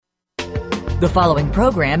The following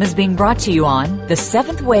program is being brought to you on the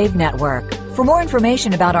Seventh Wave Network. For more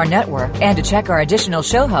information about our network and to check our additional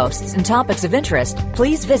show hosts and topics of interest,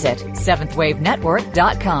 please visit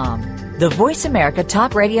seventhwavenetwork.com. The Voice America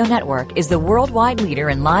Talk Radio Network is the worldwide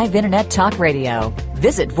leader in live Internet talk radio.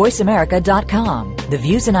 Visit voiceamerica.com. The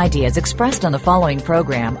views and ideas expressed on the following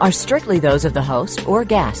program are strictly those of the host or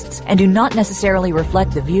guests and do not necessarily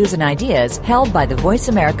reflect the views and ideas held by the Voice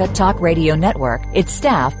America Talk Radio Network, its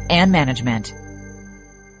staff, and management.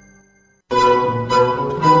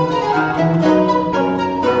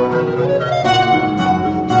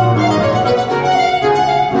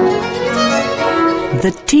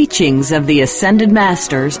 The teachings of the Ascended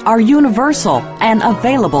Masters are universal and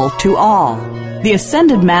available to all. The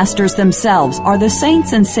Ascended Masters themselves are the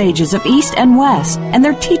saints and sages of East and West, and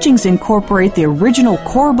their teachings incorporate the original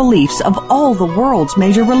core beliefs of all the world's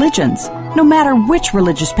major religions. No matter which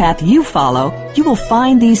religious path you follow, you will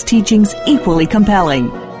find these teachings equally compelling.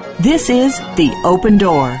 This is The Open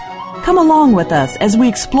Door. Come along with us as we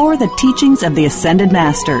explore the teachings of the Ascended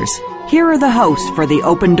Masters. Here are the hosts for The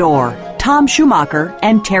Open Door, Tom Schumacher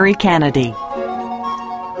and Terry Kennedy.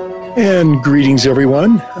 And greetings,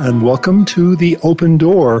 everyone, and welcome to The Open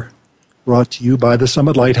Door, brought to you by the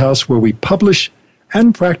Summit Lighthouse, where we publish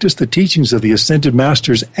and practice the teachings of the Ascended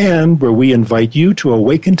Masters and where we invite you to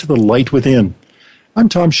awaken to the light within. I'm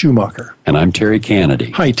Tom Schumacher. And I'm Terry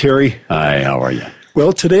Kennedy. Hi, Terry. Hi, how are you?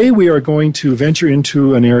 Well, today we are going to venture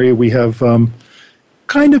into an area we have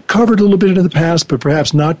kind of covered a little bit in the past, but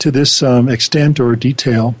perhaps not to this extent or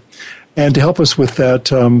detail. And to help us with that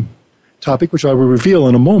topic, which I will reveal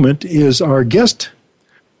in a moment, is our guest,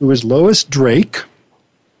 who is Lois Drake.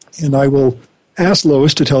 And I will ask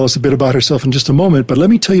Lois to tell us a bit about herself in just a moment, but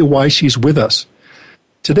let me tell you why she's with us.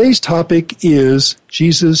 Today's topic is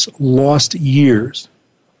Jesus' lost years.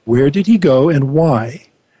 Where did he go and why?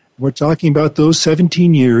 We're talking about those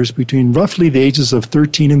 17 years between roughly the ages of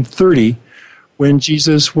 13 and 30, when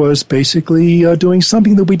Jesus was basically doing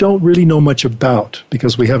something that we don't really know much about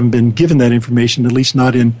because we haven't been given that information, at least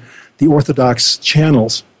not in the Orthodox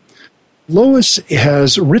channels. Lois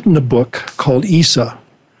has written a book called ISSA,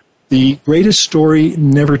 The Greatest Story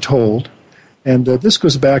Never Told. And this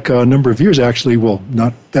goes back a number of years, actually. Well,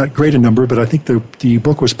 not that great a number, but I think the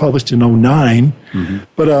book was published in 2009. Mm-hmm.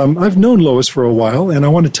 But I've known Lois for a while, and I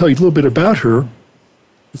want to tell you a little bit about her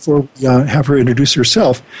before we have her introduce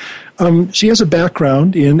herself. She has a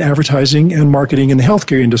background in advertising and marketing in the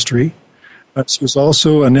healthcare industry. She was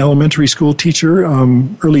also an elementary school teacher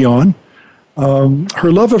early on.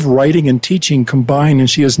 Her love of writing and teaching combined, and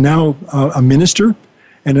she is now a minister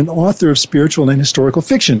and an author of spiritual and historical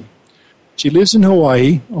fiction. She lives in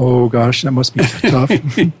Hawaii. Oh, gosh, that must be tough.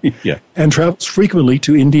 Yeah. And travels frequently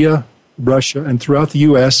to India, Russia, and throughout the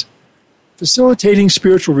U.S., facilitating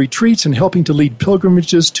spiritual retreats and helping to lead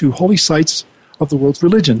pilgrimages to holy sites of the world's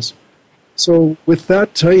religions. So with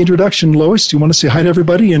that introduction, Lois, do you want to say hi to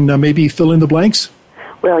everybody and maybe fill in the blanks?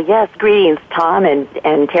 Well, yes, greetings, Tom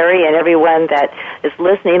and Terry and everyone that is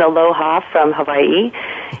listening. Aloha from Hawaii.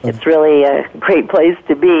 It's really a great place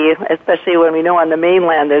to be, especially when we know on the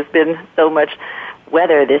mainland there's been so much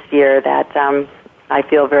weather this year that I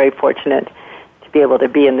feel very fortunate to be able to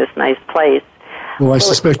be in this nice place. Well, I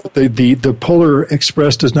suspect that the Polar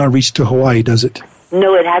Express does not reach to Hawaii, does it?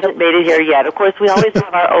 No, it hasn't made it here yet. Of course, we always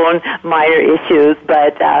have our own minor issues,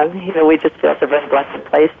 but we just feel it's a very blessed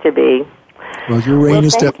place to be. Well, your rain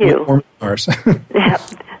is definitely warm than ours.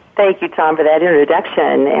 Thank you, Tom, for that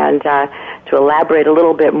introduction. And to elaborate a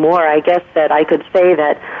little bit more, I guess that I could say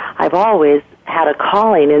that I've always had a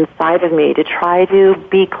calling inside of me to try to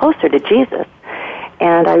be closer to Jesus.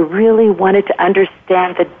 And I really wanted to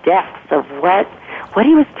understand the depths of what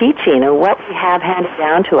he was teaching and what we have handed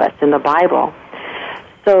down to us in the Bible.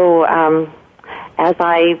 So as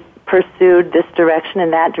I pursued this direction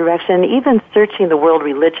and that direction, even searching the world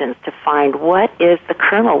religions to find what is the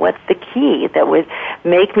kernel, what's the key that would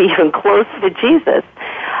make me even closer to Jesus,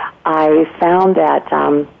 I found that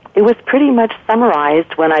it was pretty much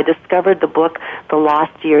summarized when I discovered the book, The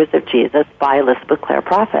Lost Years of Jesus by Elizabeth Clare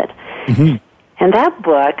Prophet. Mm-hmm. And that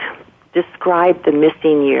book described the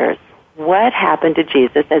missing years. What happened to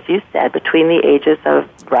Jesus, as you said, between the ages of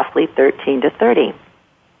roughly 13 to 30?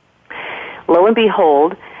 Lo and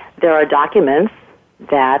behold, there are documents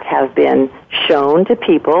that have been shown to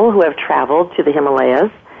people who have traveled to the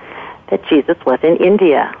Himalayas that Jesus was in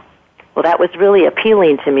India. Well, that was really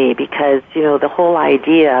appealing to me because, the whole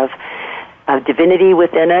idea of divinity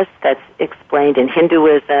within us that's explained in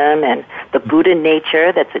Hinduism and the Buddha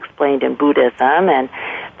nature that's explained in Buddhism and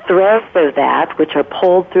threads of that, which are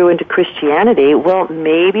pulled through into Christianity, well,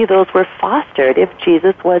 maybe those were fostered if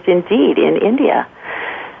Jesus was indeed in India.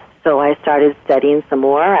 So I started studying some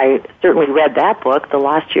more. I certainly read that book, The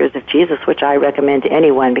Lost Years of Jesus, which I recommend to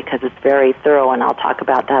anyone because it's very thorough, and I'll talk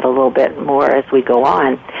about that a little bit more as we go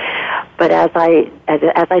on. But as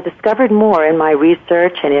I discovered more in my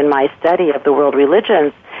research and in my study of the world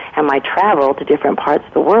religions and my travel to different parts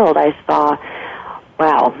of the world, I saw,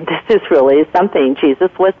 wow, this is really something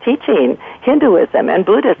Jesus was teaching, Hinduism and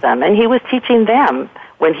Buddhism, and he was teaching them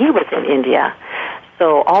when he was in India.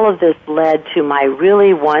 So all of this led to my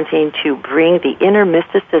really wanting to bring the inner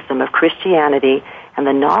mysticism of Christianity and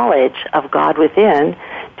the knowledge of God within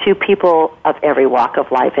to people of every walk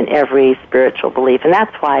of life and every spiritual belief. And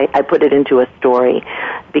that's why I put it into a story,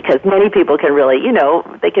 because many people can really,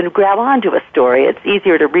 they can grab onto a story. It's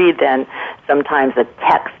easier to read than sometimes a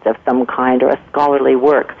text of some kind or a scholarly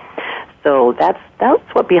work. So that's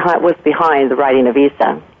what was behind the writing of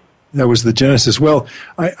ISSA. That was the genesis. Well,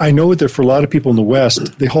 I know that for a lot of people in the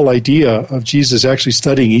West, the whole idea of Jesus actually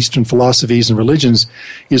studying Eastern philosophies and religions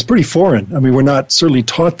is pretty foreign. I mean, we're not certainly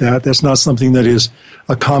taught that. That's not something that is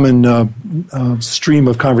a common stream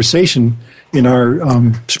of conversation in our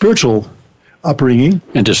spiritual upbringing.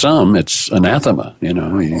 And to some, it's anathema,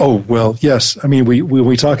 Oh, well, yes. I mean, when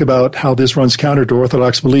we talk about how this runs counter to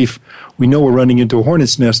Orthodox belief, we know we're running into a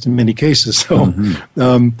hornet's nest in many cases. So,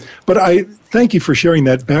 but I thank you for sharing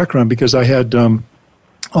that background, because I had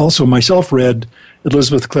also myself read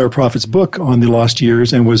Elizabeth Clare Prophet's book on the lost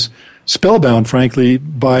years and was spellbound, frankly,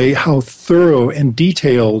 by how thorough and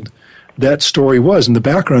detailed that story was and the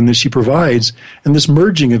background that she provides and this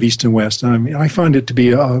merging of East and West. I mean, I find it to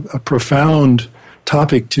be a profound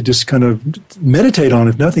topic to just kind of meditate on,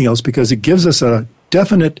 if nothing else, because it gives us a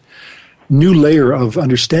definite new layer of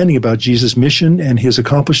understanding about Jesus' mission and his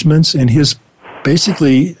accomplishments and his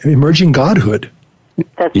basically emerging godhood.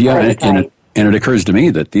 That's right. And it occurs to me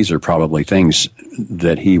that these are probably things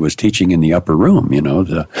that he was teaching in the upper room,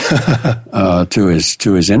 to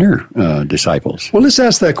his inner disciples. Well, let's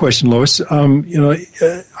ask that question, Lois.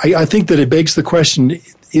 I think that it begs the question: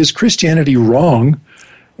 is Christianity wrong?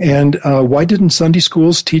 And why didn't Sunday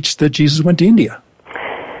schools teach that Jesus went to India?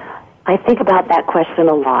 I think about that question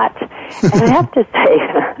a lot, and I have to say,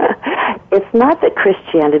 it's not that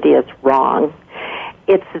Christianity is wrong;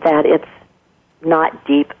 it's that it's not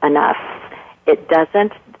deep enough. It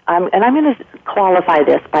doesn't, and I'm going to qualify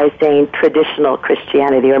this by saying traditional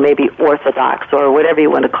Christianity, or maybe Orthodox, or whatever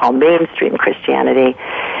you want to call mainstream Christianity,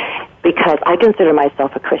 because I consider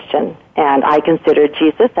myself a Christian, and I consider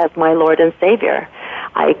Jesus as my Lord and Savior.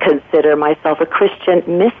 I consider myself a Christian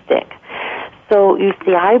mystic. So, you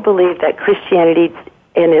see, I believe that Christianity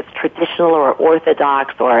in its traditional or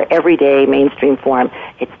Orthodox or everyday mainstream form,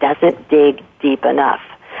 it doesn't dig deep enough.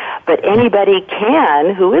 But anybody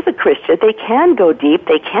can, who is a Christian, they can go deep,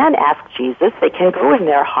 they can ask Jesus, they can go in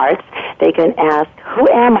their hearts, they can ask, who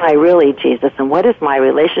am I really, Jesus, and what is my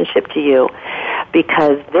relationship to you?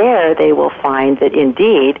 Because there they will find that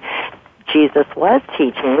indeed Jesus was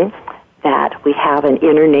teaching that we have an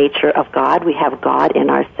inner nature of God, we have God in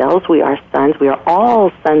ourselves, we are sons, we are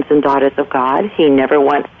all sons and daughters of God. He never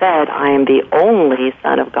once said, I am the only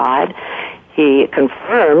son of God. He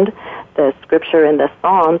confirmed the scripture in the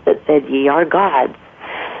Psalms that said, ye are gods.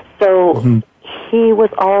 So he was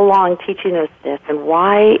all along teaching us this. And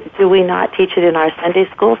why do we not teach it in our Sunday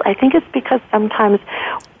schools? I think it's because sometimes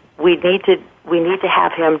we need to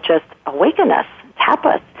have him just awaken us, tap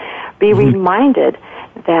us, be reminded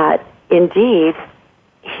that indeed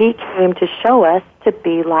he came to show us to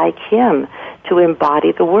be like him, to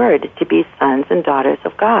embody the word, to be sons and daughters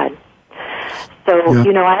of God. So,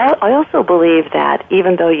 I also believe that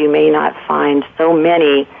even though you may not find so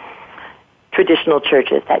many traditional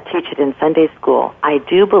churches that teach it in Sunday school, I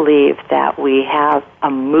do believe that we have a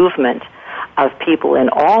movement of people in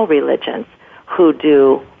all religions who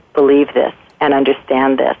do believe this and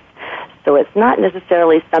understand this. So it's not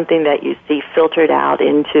necessarily something that you see filtered out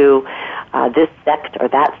into this sect or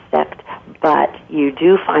that sect, but you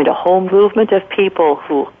do find a whole movement of people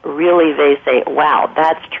who really, they say, wow,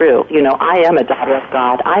 that's true. I am a daughter of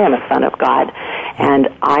God. I am a son of God. And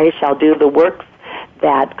I shall do the works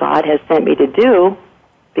that God has sent me to do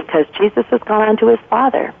because Jesus has gone on to his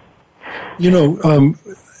Father.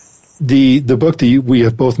 The book that we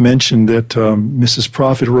have both mentioned that Mrs.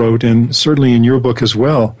 Prophet wrote, and certainly in your book as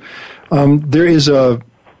well, there is a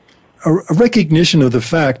recognition of the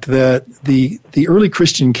fact that the early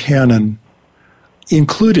Christian canon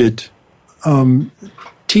included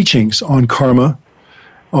teachings on karma,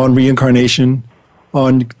 on reincarnation,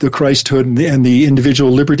 on the Christhood and the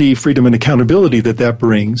individual liberty, freedom, and accountability that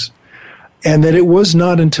brings. And that it was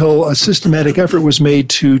not until a systematic effort was made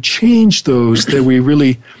to change those that we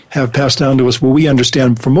really have passed down to us what we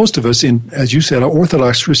understand, for most of us, in, as you said,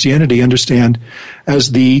 Orthodox Christianity, understand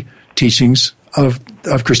as the teachings of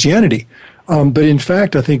Christianity. But in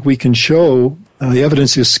fact, I think we can show, the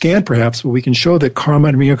evidence is scant perhaps, but we can show that karma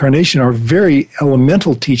and reincarnation are very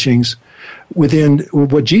elemental teachings within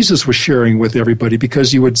what Jesus was sharing with everybody,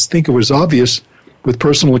 because you would think it was obvious with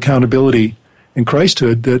personal accountability in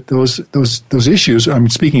Christhood that those issues, I'm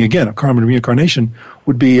speaking again of karma and reincarnation,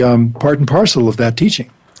 would be part and parcel of that teaching.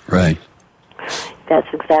 Right. That's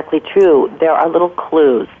exactly true. There are little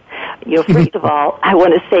clues. First of all, I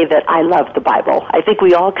want to say that I love the Bible. I think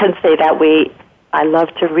we all can say that. I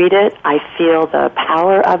love to read it. I feel the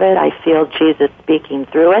power of it. I feel Jesus speaking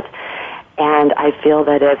through it. And I feel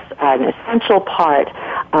that it's an essential part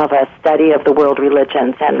of a study of the world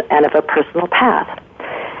religions and of a personal path.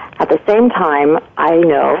 At the same time, I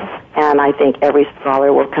know, and I think every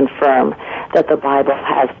scholar will confirm, that the Bible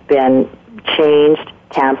has been changed,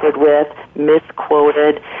 tampered with,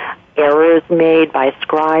 misquoted, errors made by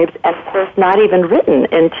scribes, and of course not even written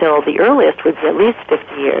until the earliest would be at least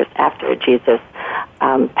 50 years after Jesus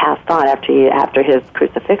passed on, after his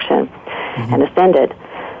crucifixion and ascended.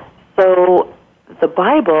 So the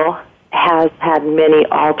Bible has had many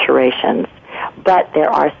alterations, but there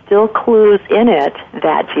are still clues in it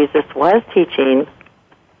that Jesus was teaching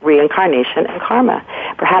reincarnation and karma.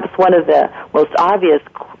 Perhaps one of the most obvious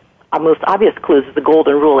clues is the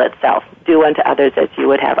golden rule itself: do unto others as you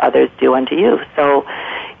would have others do unto you. So,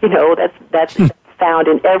 that's found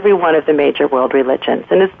in every one of the major world religions,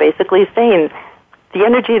 and it's basically saying the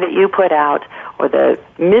energy that you put out, or the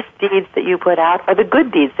misdeeds that you put out, or the good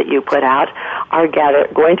deeds that you put out, are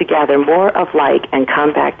going to gather more of like and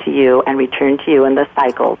come back to you and return to you in the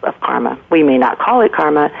cycles of karma. We may not call it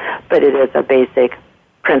karma, but it is a basic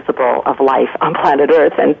principle of life on planet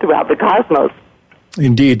Earth and throughout the cosmos.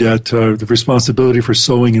 Indeed, the responsibility for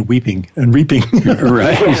sowing and reaping.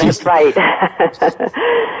 Right. Yeah, that's right.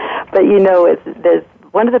 But there's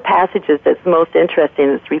one of the passages that's most interesting,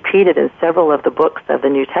 that's repeated in several of the books of the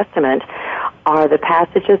New Testament, are the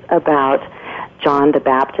passages about John the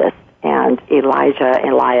Baptist and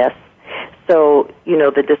Elias. So,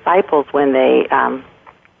 the disciples, when they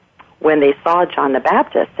saw John the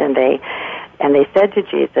Baptist, and they said to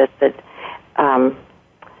Jesus that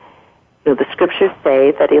the scriptures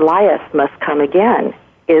say that Elias must come again.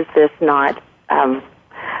 Is this not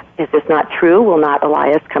true? Will not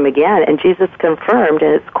Elias come again? And Jesus confirmed,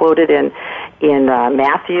 and it's quoted in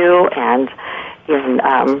Matthew and in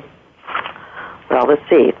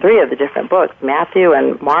three of the different books, Matthew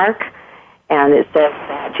and Mark. And it says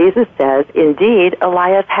that Jesus says, indeed,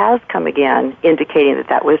 Elias has come again, indicating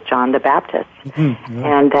that was John the Baptist,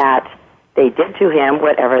 and that they did to him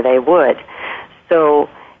whatever they would. So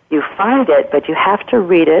you find it, but you have to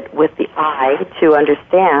read it with the eye to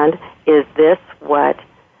understand, is this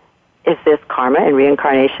karma and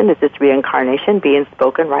reincarnation? Is this reincarnation being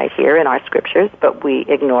spoken right here in our scriptures, but we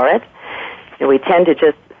ignore it? And we tend to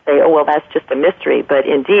just say, oh, well, that's just a mystery. But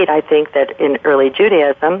indeed, I think that in early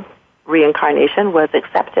Judaism, reincarnation was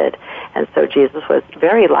accepted. And so Jesus was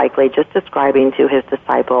very likely just describing to his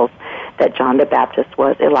disciples that John the Baptist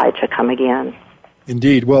was Elijah come again.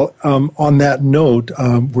 Indeed. Well, on that note,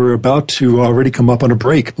 we're about to already come up on a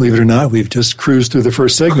break. Believe it or not, we've just cruised through the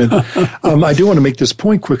first segment. I do want to make this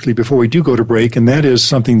point quickly before we do go to break, and that is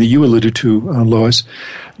something that you alluded to, Lois,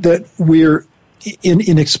 that we're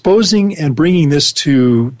in exposing and bringing this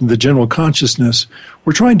to the general consciousness,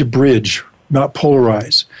 we're trying to bridge, not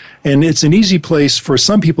polarize. And it's an easy place for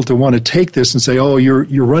some people to want to take this and say, oh,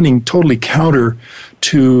 you're running totally counter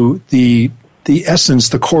to the essence,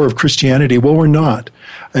 the core of Christianity. Well, we're not.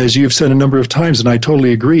 As you've said a number of times, and I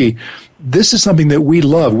totally agree, this is something that we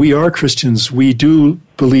love. We are Christians. We do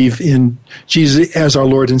believe in Jesus as our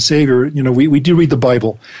Lord and Savior. We do read the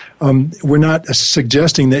Bible. We're not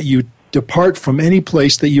suggesting that you depart from any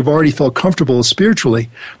place that you've already felt comfortable spiritually.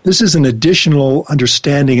 This is an additional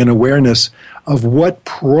understanding and awareness of what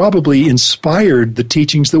probably inspired the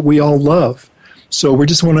teachings that we all love. So we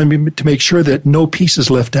just want to make sure that no piece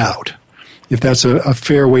is left out, if that's a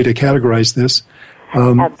fair way to categorize this.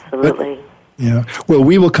 Absolutely. Yeah. Well,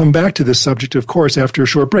 we will come back to this subject, of course, after a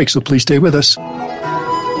short break, so please stay with us.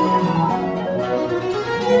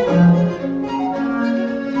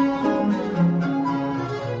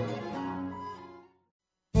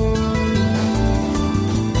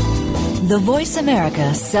 The Voice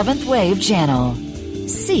America 7th Wave Channel.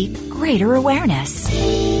 Seek greater awareness.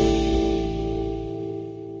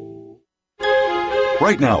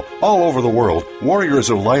 Right now, all over the world, warriors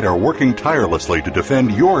of light are working tirelessly to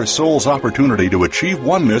defend your soul's opportunity to achieve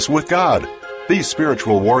oneness with God. These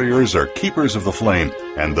spiritual warriors are keepers of the flame,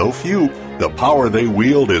 and though few, the power they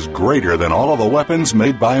wield is greater than all of the weapons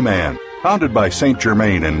made by man. Founded by Saint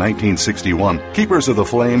Germain in 1961, Keepers of the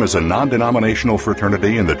Flame is a non-denominational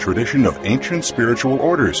fraternity in the tradition of ancient spiritual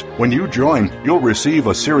orders. When you join, you'll receive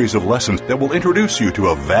a series of lessons that will introduce you to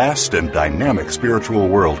a vast and dynamic spiritual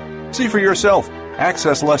world. See for yourself.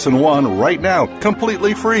 Access Lesson 1 right now,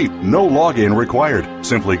 completely free, no login required.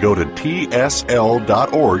 Simply go to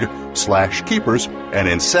tsl.org/keepers, and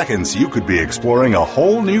in seconds you could be exploring a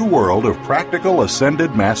whole new world of practical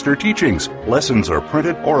Ascended Master teachings. Lessons are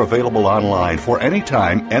printed or available online for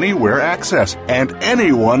anytime, anywhere access, and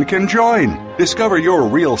anyone can join. Discover your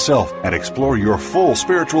real self and explore your full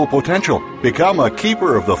spiritual potential. Become a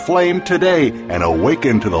keeper of the flame today and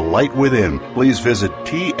awaken to the light within. Please visit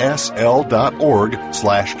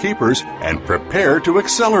tsl.org/keepers and prepare to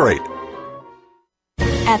accelerate.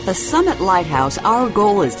 At the Summit Lighthouse, our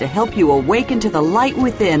goal is to help you awaken to the light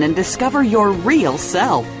within and discover your real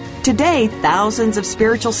self. Today, thousands of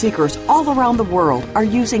spiritual seekers all around the world are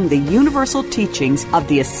using the universal teachings of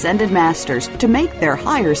the Ascended Masters to make their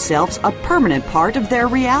higher selves a permanent part of their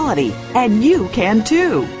reality. And you can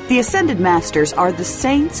too. The Ascended Masters are the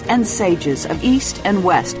saints and sages of East and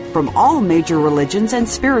West from all major religions and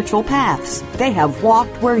spiritual paths. They have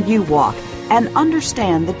walked where you walk and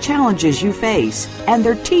understand the challenges you face, and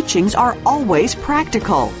their teachings are always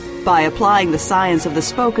practical. By applying the science of the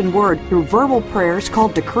spoken word through verbal prayers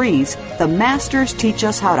called decrees, the Masters teach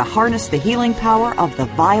us how to harness the healing power of the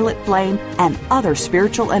violet flame and other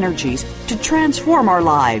spiritual energies to transform our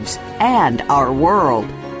lives and our world.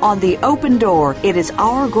 On The Open Door, it is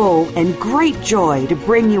our goal and great joy to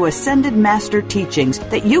bring you Ascended Master teachings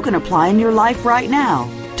that you can apply in your life right now.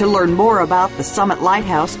 To learn more about the Summit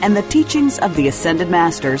Lighthouse and the teachings of the Ascended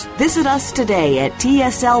Masters, visit us today at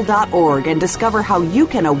tsl.org and discover how you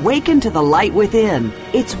can awaken to the light within.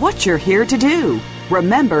 It's what you're here to do.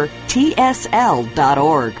 Remember,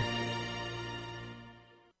 tsl.org.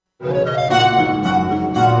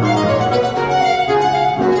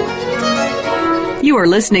 You are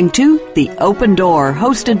listening to The Open Door,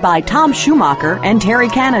 hosted by Tom Schumacher and Terry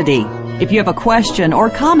Kennedy. If you have a question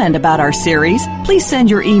or comment about our series, please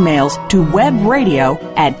send your emails to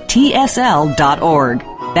webradio@tsl.org.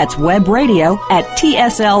 That's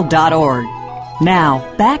webradio@tsl.org. Now,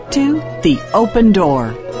 back to The Open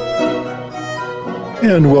Door.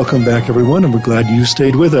 And welcome back, everyone, and we're glad you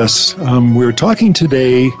stayed with us. We're talking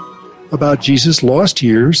today about Jesus' lost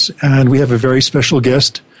years, and we have a very special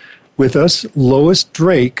guest with us, Lois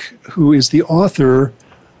Drake, who is the author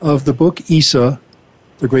of the book ISSA,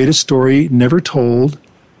 The Greatest Story Never Told,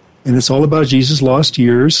 and it's all about Jesus' lost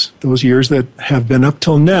years, those years that have been up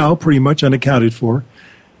till now pretty much unaccounted for,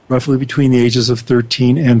 roughly between the ages of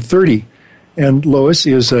 13 and 30. And Lois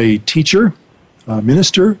is a teacher, a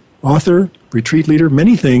minister, author, retreat leader,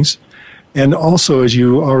 many things, and also, as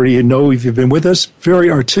you already know if you've been with us,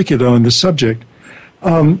 very articulate on the subject.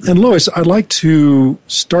 And Lois, I'd like to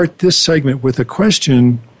start this segment with a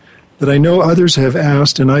question that I know others have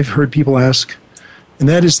asked, and I've heard people ask, and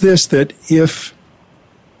that is this, that if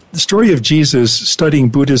the story of Jesus studying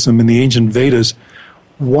Buddhism in the ancient Vedas,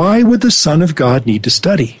 why would the Son of God need to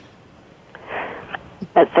study?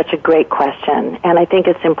 That's such a great question, and I think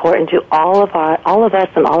it's important to all of us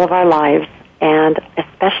in all of our lives, and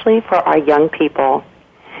especially for our young people.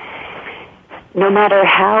 No matter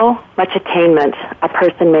how much attainment a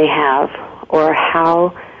person may have, or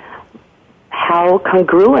how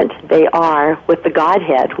congruent they are with the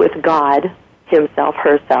Godhead, with God himself,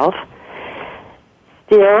 herself,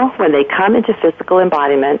 still, when they come into physical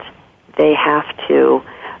embodiment, they have to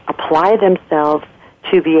apply themselves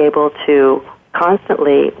to be able to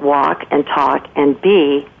constantly walk and talk and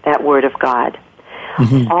be that Word of God.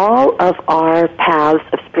 Mm-hmm. All of our paths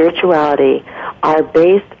of spirituality are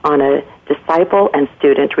based on a disciple and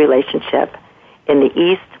student relationship. In the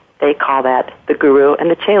East, they call that the Guru and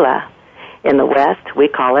the Chela. In the West, we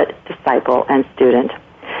call it disciple and student.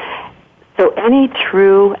 So any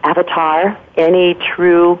true avatar, any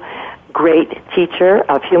true great teacher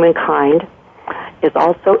of humankind is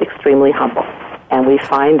also extremely humble. And we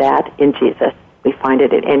find that in Jesus. We find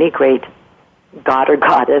it in any great god or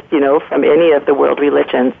goddess, from any of the world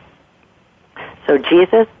religions. So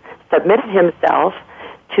Jesus submitted himself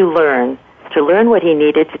to learn what he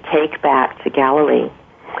needed to take back to Galilee.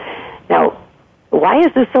 Now, why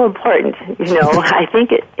is this so important? I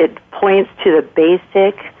think it points to the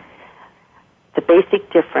basic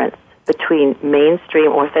difference between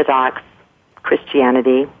mainstream Orthodox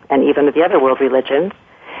Christianity and even the other world religions,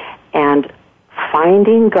 and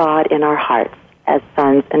finding God in our hearts as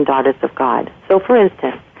sons and daughters of God. So, for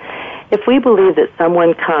instance, if we believe that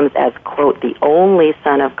someone comes as, quote, the only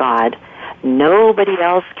Son of God, nobody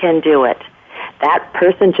else can do it. That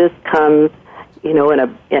person just comes,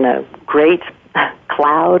 in a great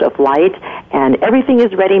cloud of light, and everything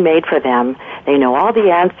is ready-made for them. They know all the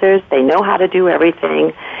answers. They know how to do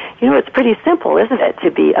everything. It's pretty simple, isn't it,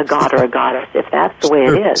 to be a god or a goddess, if that's the way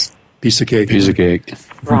it is. Piece of cake. Piece of cake.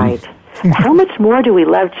 Right. How much more do we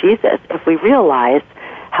love Jesus if we realize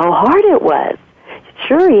how hard it was?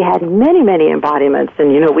 Sure, he had many, many embodiments,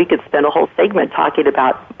 and, we could spend a whole segment talking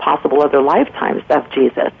about possible other lifetimes of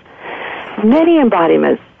Jesus. Many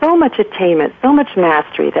embodiments, so much attainment, so much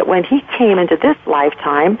mastery, that when he came into this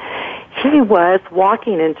lifetime, he was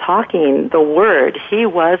walking and talking the Word. He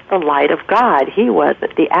was the light of God. He was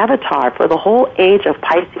the avatar for the whole age of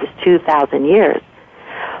Pisces, 2,000 years.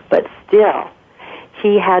 But still,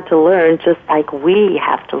 he had to learn just like we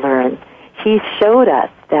have to learn. He showed us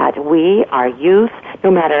that we, our youth, no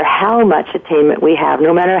matter how much attainment we have,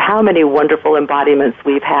 no matter how many wonderful embodiments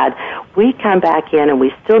we've had, we come back in and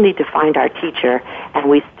we still need to find our teacher, and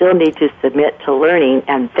we still need to submit to learning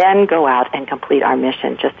and then go out and complete our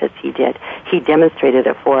mission, just as he did. He demonstrated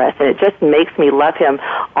it for us, and it just makes me love him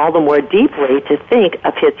all the more deeply to think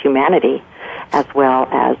of his humanity as well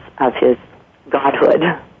as of his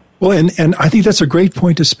godhood. Well, and I think that's a great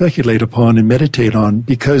point to speculate upon and meditate on,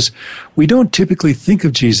 because we don't typically think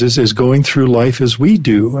of Jesus as going through life as we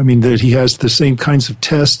do. I mean, that he has the same kinds of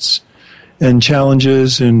tests and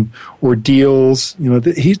challenges and ordeals.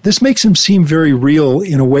 This makes him seem very real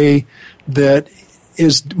in a way that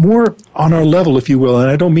is more on our level, if you will.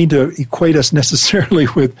 And I don't mean to equate us necessarily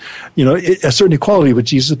with, a certain equality with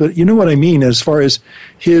Jesus, but you know what I mean as far as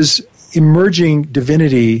his emerging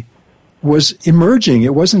divinity was emerging.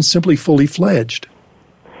 It wasn't simply fully fledged.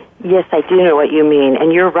 Yes, I do know what you mean,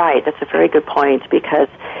 and you're right. That's a very good point, because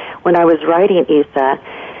when I was writing ISSA,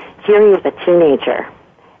 here he was a teenager,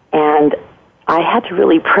 and I had to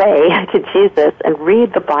really pray to Jesus and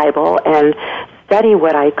read the Bible and study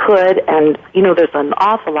what I could, and, there's an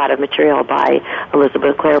awful lot of material by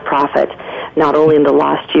Elizabeth Clare Prophet, not only in the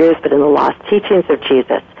Lost Years, but in the Lost Teachings of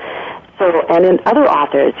Jesus. And in other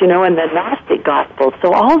authors, in the Gnostic Gospels.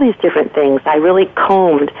 So all these different things I really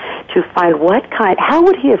combed to find how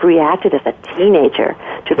would he have reacted as a teenager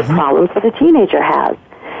to the problems that a teenager has?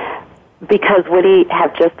 Because would he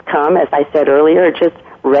have just come, as I said earlier, just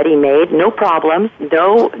ready-made, no problems,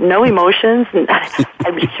 no emotions?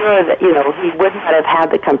 I'm sure that, he would not have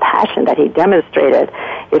had the compassion that he demonstrated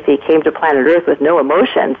if he came to planet Earth with no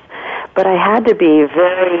emotions. But I had to be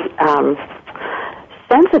very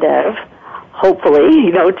sensitive,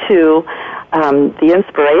 hopefully, to the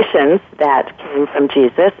inspirations that came from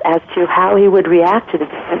Jesus as to how he would react to the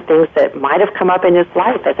different things that might have come up in his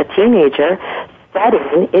life as a teenager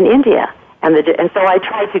studying in India. And so I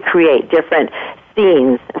tried to create different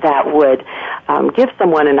scenes that would give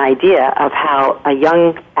someone an idea of how a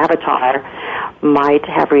young avatar might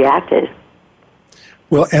have reacted.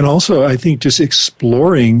 Well, and also I think just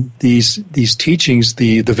exploring these teachings,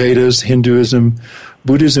 the Vedas, Hinduism,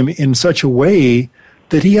 Buddhism, in such a way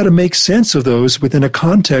that he had to make sense of those within a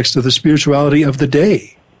context of the spirituality of the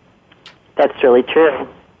day. That's really true.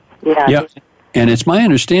 Yeah. And it's my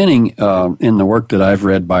understanding in the work that I've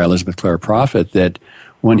read by Elizabeth Clare Prophet that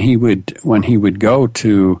when he would go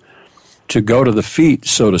to the feet,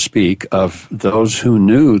 so to speak, of those who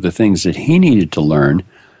knew the things that he needed to learn,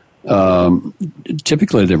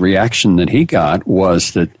 typically the reaction that he got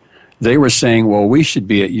was that they were saying, well, we should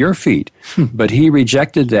be at your feet. But he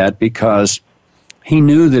rejected that because he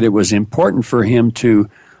knew that it was important for him to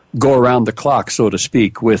go around the clock, so to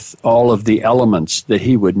speak, with all of the elements that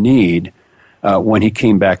he would need when he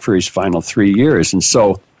came back for his final 3 years. And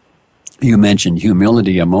so you mentioned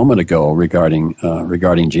humility a moment ago regarding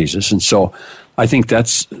Jesus. And so I think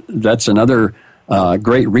that's another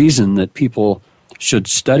great reason that people should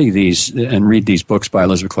study these and read these books by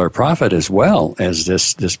Elizabeth Clare Prophet as well as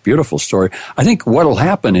this beautiful story. I think what will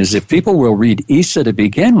happen is if people will read ISSA to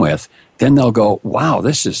begin with, then they'll go, wow,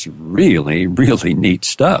 this is really, really neat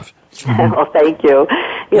stuff. Well, thank you.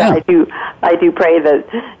 Yeah, I do pray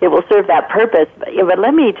that it will serve that purpose. But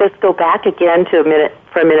let me just go back again for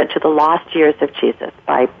a minute to The Lost Years of Jesus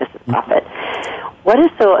by Mrs. Prophet. What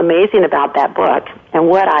is so amazing about that book, and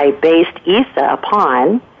what I based ISSA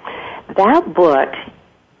upon, that book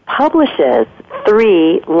publishes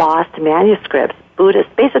 3 lost manuscripts, Buddhist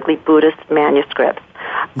manuscripts,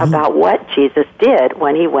 about what Jesus did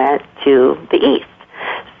when he went to the East.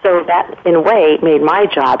 So that, in a way, made my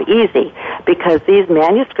job easy, because these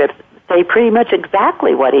manuscripts say pretty much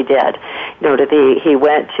exactly what he did. He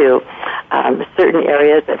went to certain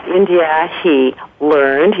areas of India. He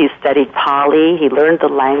studied Pali, he learned the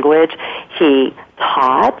language, he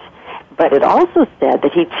taught, but it also said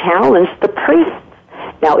that he challenged the priests.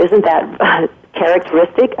 Now, isn't that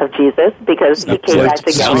characteristic of Jesus? Because he came back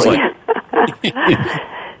to Galilee.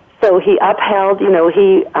 So he upheld,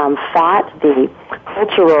 he fought the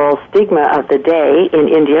cultural stigma of the day in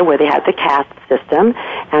India where they had the caste system,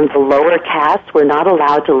 and the lower castes were not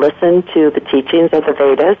allowed to listen to the teachings of the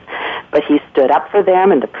Vedas, but he stood up for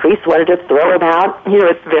them, and the priests wanted to throw him out.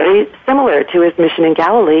 It's very similar to his mission in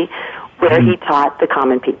Galilee where he taught the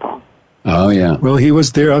common people. Oh, yeah. Well, he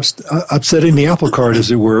was there upsetting the apple cart,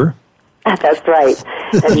 as it were. That's right.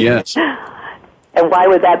 And yes. And why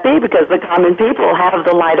would that be? Because the common people have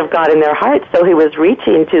the light of God in their hearts, so he was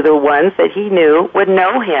reaching to the ones that he knew would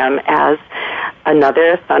know him as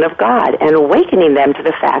another son of God and awakening them to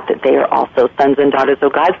the fact that they are also sons and daughters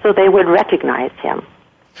of God, so they would recognize him.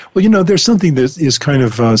 Well, there's something that is kind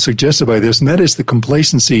of suggested by this, and that is the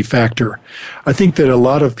complacency factor. I think that a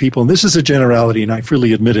lot of people, and this is a generality, and I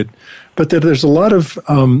freely admit it, but that there's a lot of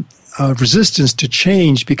resistance to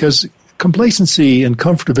change because complacency and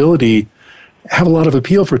comfortability have a lot of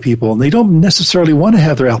appeal for people, and they don't necessarily want to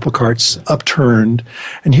have their apple carts upturned.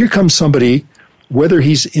 And here comes somebody, whether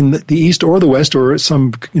he's in the East or the West or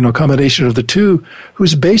some combination of the two,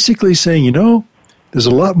 who's basically saying, there's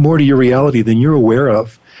a lot more to your reality than you're aware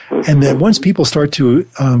of. And that once people start to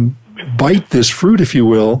bite this fruit, if you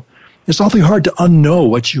will, it's awfully hard to unknow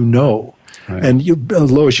what you know. Right. And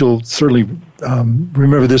Lois, you'll certainly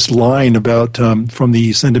remember this line about from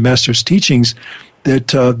the Ascended Master's teachings,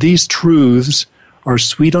 that these truths are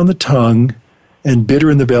sweet on the tongue and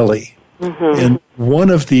bitter in the belly. Mm-hmm. And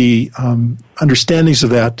one of the understandings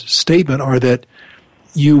of that statement are that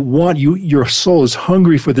your soul is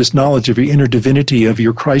hungry for this knowledge of your inner divinity, of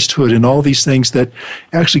your Christhood, and all these things that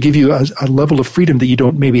actually give you a level of freedom that you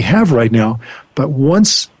don't maybe have right now. But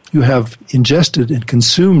once you have ingested and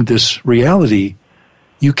consumed this reality,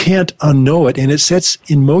 you can't unknow it, and it sets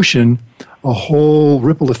in motion a whole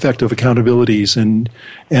ripple effect of accountabilities,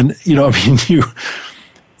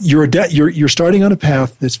 you're starting on a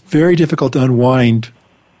path that's very difficult to unwind.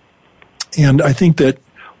 And I think that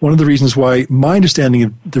one of the reasons why my understanding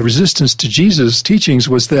of the resistance to Jesus' teachings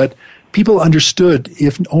was that people understood,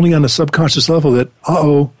 if only on a subconscious level, that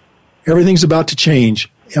everything's about to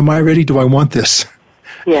change. Am I ready? Do I want this?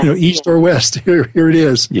 Yeah. East or West? Here it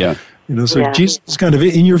is. Yeah. Jesus is kind of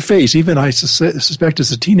in your face. Even I suspect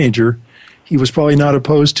as a teenager, he was probably not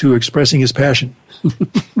opposed to expressing his passion.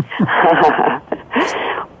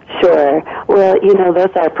 Sure. Well, those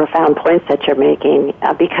are profound points that you're making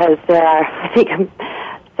because there are, I think,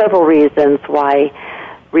 several reasons why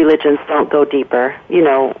religions don't go deeper.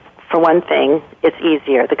 For one thing, it's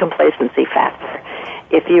easier, the complacency factor.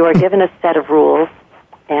 If you are given a set of rules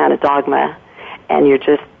and a dogma and you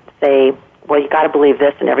just say, well, you got to believe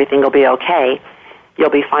this and everything will be okay, you'll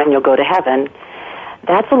be fine, you'll go to heaven,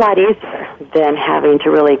 that's a lot easier than having to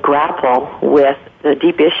really grapple with the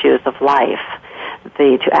deep issues of life,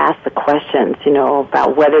 to ask the questions,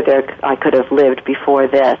 about whether I could have lived before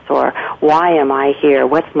this, or why am I here?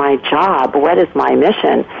 What's my job? What is my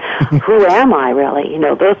mission? Who am I really?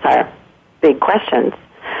 Those are big questions.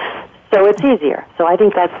 So it's easier. So I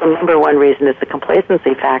think that's the number one reason is the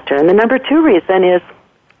complacency factor. And the number two reason is,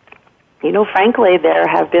 frankly, there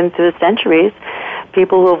have been through the centuries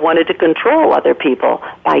people who have wanted to control other people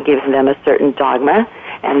by giving them a certain dogma,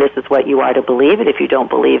 and this is what you are to believe, and if you don't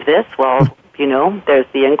believe this, well, there's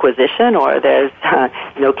the Inquisition, or there's,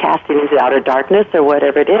 casting into outer darkness, or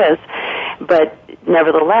whatever it is. But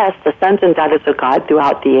nevertheless, the sons and daughters of God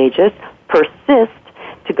throughout the ages persist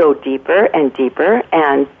to go deeper and deeper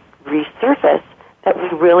and resurface that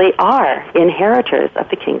we really are inheritors of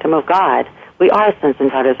the kingdom of God. We are sons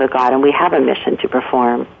and daughters of God, and we have a mission to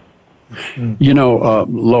perform.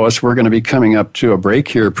 Lois, we're going to be coming up to a break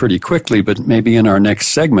here pretty quickly, but maybe in our next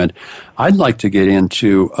segment, I'd like to get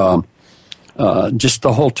into just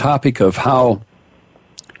the whole topic of how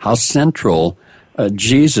central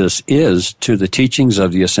Jesus is to the teachings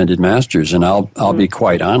of the Ascended Masters. And I'll be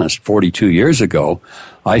quite honest, 42 years ago,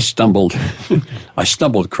 I stumbled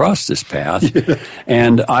across this path,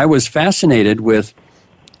 and I was fascinated with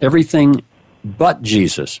everything but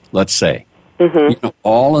Jesus, let's say. Mm-hmm.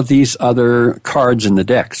 All of these other cards in the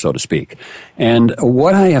deck, so to speak. And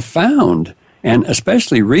what I have found, and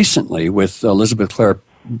especially recently with Elizabeth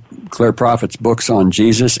Clare Prophet's books on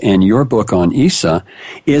Jesus and your book on ISSA,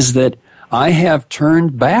 is that I have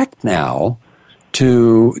turned back now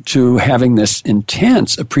to having this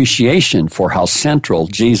intense appreciation for how central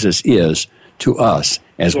Jesus is to us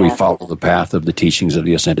as we follow the path of the teachings of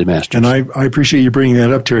the Ascended Masters. And I appreciate you bringing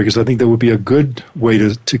that up, Terry, because I think that would be a good way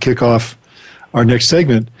to kick off our next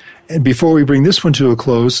segment. And before we bring this one to a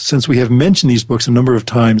close, since we have mentioned these books a number of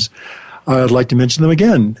times, I'd like to mention them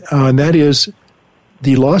again. And that is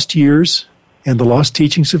The Lost Years and the Lost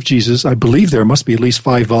Teachings of Jesus. I believe there must be at least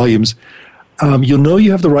 5 volumes. You'll know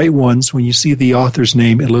you have the right ones when you see the author's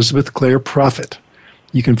name, Elizabeth Clare Prophet.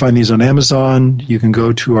 You can find these on Amazon. You can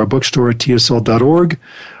go to our bookstore at tsl.org.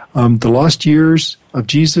 The Lost Years of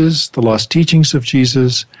Jesus, The Lost Teachings of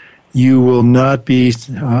Jesus. You will not be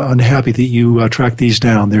unhappy that you track these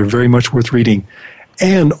down. They're very much worth reading.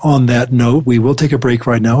 And on that note, we will take a break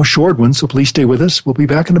right now, a short one, so please stay with us. We'll be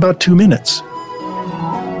back in about 2 minutes.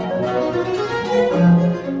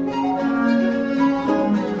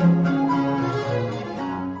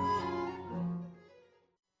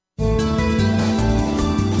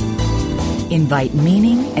 Invite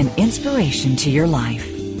meaning and inspiration to your life.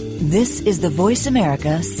 This is the Voice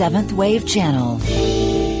America 7th Wave Channel.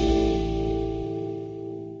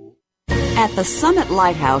 At the Summit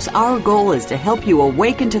Lighthouse, our goal is to help you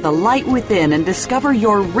awaken to the light within and discover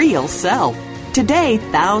your real self. Today,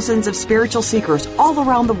 thousands of spiritual seekers all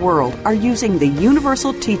around the world are using the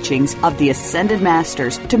universal teachings of the Ascended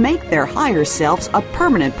Masters to make their higher selves a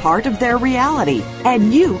permanent part of their reality.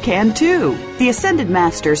 And you can too. The Ascended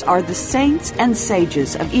Masters are the saints and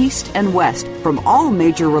sages of East and West from all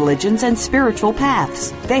major religions and spiritual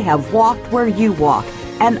paths. They have walked where you walk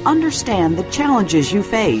and understand the challenges you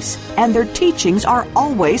face, and their teachings are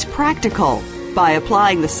always practical. By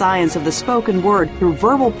applying the science of the spoken word through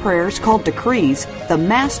verbal prayers called decrees, the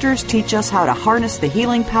Masters teach us how to harness the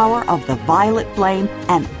healing power of the violet flame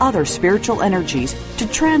and other spiritual energies to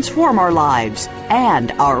transform our lives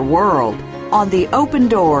and our world. On The Open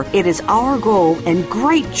Door, it is our goal and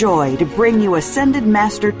great joy to bring you Ascended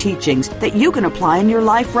Master teachings that you can apply in your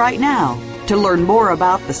life right now. To learn more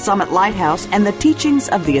about the Summit Lighthouse and the teachings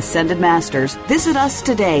of the Ascended Masters, visit us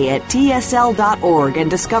today at tsl.org and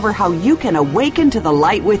discover how you can awaken to the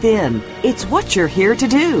light within. It's what you're here to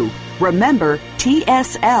do. Remember,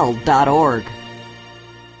 tsl.org.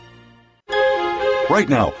 Right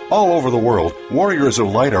now, all over the world, warriors of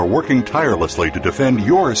light are working tirelessly to defend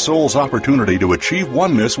your soul's opportunity to achieve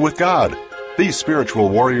oneness with God. These spiritual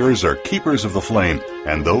warriors are keepers of the flame,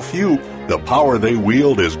 and though few, the power they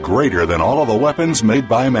wield is greater than all of the weapons made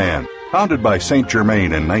by man. Founded by Saint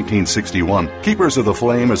Germain in 1961, Keepers of the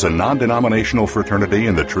Flame is a non-denominational fraternity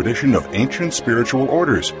in the tradition of ancient spiritual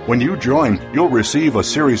orders. When you join, you'll receive a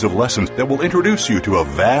series of lessons that will introduce you to a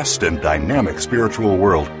vast and dynamic spiritual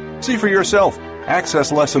world. See for yourself.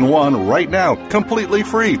 Access Lesson 1 right now, completely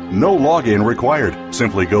free, no login required.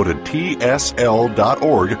 Simply go to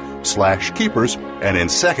tsl.org/keepers, and in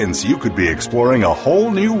seconds you could be exploring a whole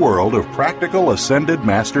new world of practical Ascended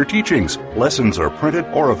Master teachings. Lessons are printed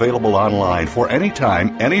or available online for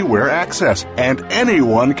anytime, anywhere access, and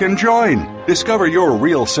anyone can join. Discover your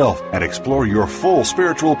real self and explore your full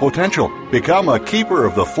spiritual potential. Become a keeper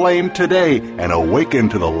of the flame today and awaken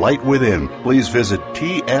to the light within. Please visit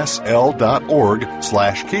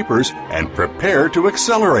tsl.org/keepers and prepare to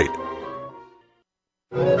accelerate.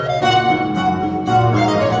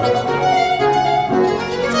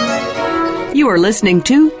 You are listening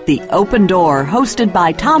to The Open Door, hosted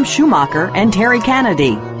by Tom Schumacher and Terry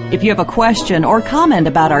Kennedy. If you have a question or comment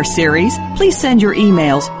about our series, please send your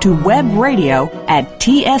emails to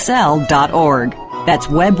webradio@tsl.org. That's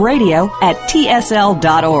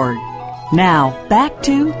webradio@tsl.org. Now, back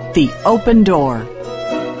to The Open Door.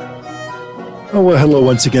 Oh, well, hello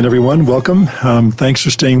once again, everyone. Welcome. Thanks for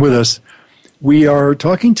staying with us. We are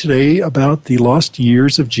talking today about the lost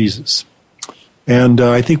years of Jesus. And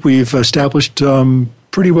I think we've established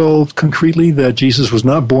pretty well concretely that Jesus was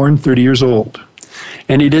not born 30 years old.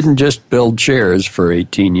 And he didn't just build chairs for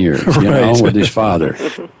 18 years, with his father.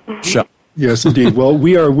 Yes, indeed. Well,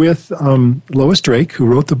 we are with Lois Drake, who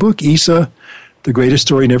wrote the book, ISSA, The Greatest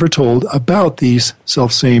Story Never Told, about these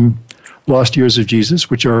self-same lost years of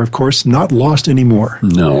Jesus, which are, of course, not lost anymore.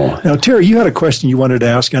 No. Now, Terry, you had a question you wanted to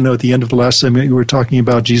ask. I know at the end of the last segment you were talking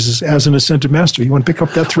about Jesus as an Ascended Master. You want to pick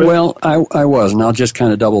up that thread? Well, I was, and I'll just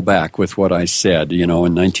kind of double back with what I said. In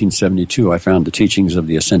 1972, I found the teachings of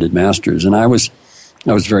the Ascended Masters, and I was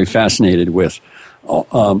very fascinated with,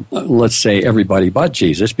 let's say, everybody but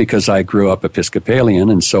Jesus, because I grew up Episcopalian,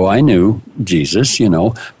 and so I knew Jesus,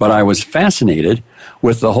 but I was fascinated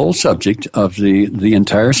with the whole subject of the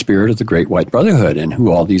entire spirit of the Great White Brotherhood and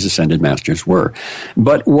who all these Ascended Masters were.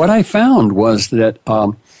 But what I found was that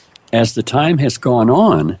as the time has gone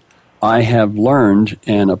on, I have learned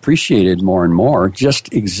and appreciated more and more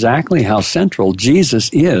just exactly how central Jesus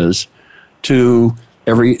is to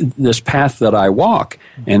this path that I walk.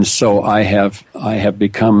 And so I have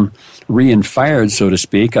become re-inspired, so to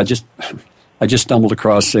speak. I just stumbled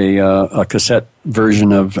across a cassette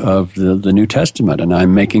version of the New Testament, and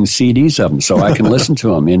I'm making CDs of them so I can listen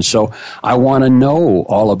to them. And so I want to know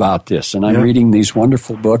all about this. And I'm reading these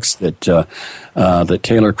wonderful books that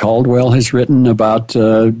Taylor Caldwell has written about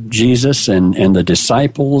Jesus and the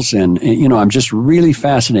disciples. And, I'm just really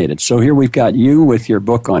fascinated. So here we've got you with your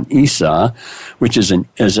book on ISSA, which is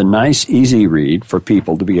a nice, easy read for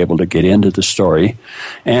people to be able to get into the story.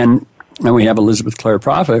 And we have Elizabeth Clare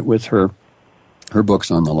Prophet with her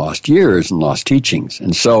books on the lost years and lost teachings.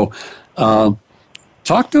 And so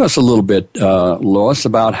talk to us a little bit, Lois,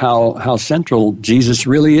 about how central Jesus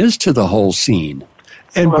really is to the whole scene.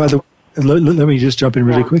 And by the way, let me just jump in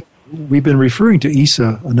really quick. We've been referring to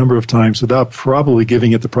ISSA a number of times without probably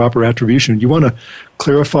giving it the proper attribution. You want to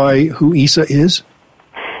clarify who ISSA is?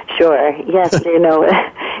 Sure. Yes, in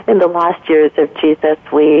the lost years of Jesus,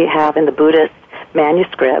 we have in the Buddhist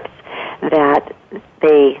manuscripts that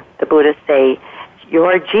the Buddhists say,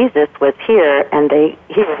 your Jesus was here, and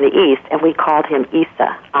here in the East, and we called him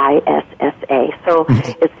ISSA, I-S-S-A. So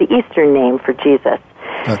it's the Eastern name for Jesus.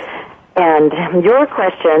 And your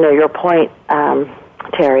question or your point,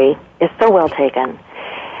 Terry, is so well taken.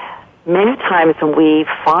 Many times when we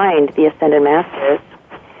find the Ascended Masters,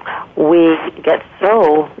 we get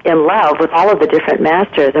so in love with all of the different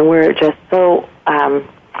masters, and we're just so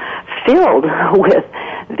filled with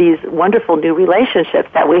these wonderful new relationships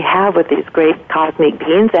that we have with these great cosmic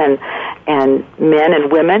beings and men and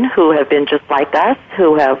women who have been just like us,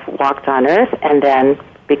 who have walked on earth and then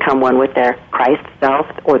become one with their Christ self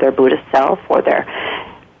or their Buddhist self or their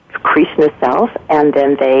Krishna self, and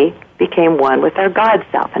then they became one with their God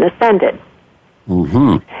self and ascended.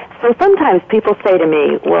 Mm-hmm. So sometimes people say to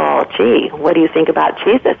me, well, gee, what do you think about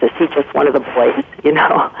Jesus? Is he just one of the boys,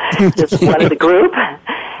 just one of the group?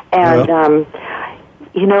 And,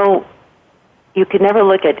 you could never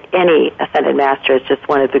look at any Ascended Master as just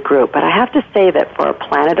one of the group. But I have to say that for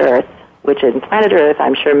planet Earth, which in planet Earth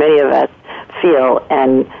I'm sure many of us feel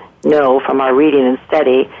and know from our reading and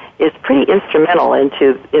study, is pretty instrumental in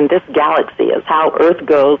this galaxy as how Earth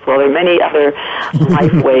goes. Well, there are many other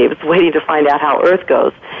life waves waiting to find out how Earth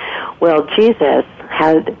goes. Well, Jesus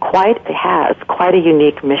has quite a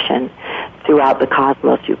unique mission throughout the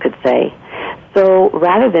cosmos, you could say. So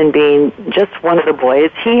rather than being just one of the boys,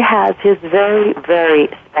 he has his very, very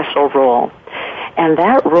special role. And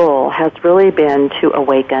that role has really been to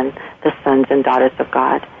awaken the sons and daughters of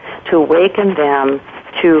God, to awaken them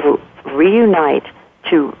to reunite,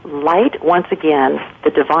 to light once again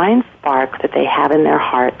the divine spark that they have in their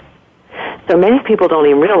hearts. So many people don't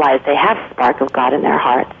even realize they have the spark of God in their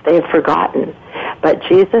hearts. They have forgotten. But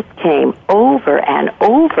Jesus came over and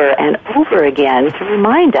over and over again to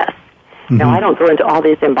remind us. Mm-hmm. Now, I don't go into all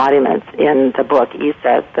these embodiments in the book,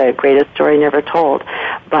 ISSA, The Greatest Story Never Told,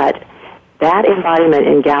 but that embodiment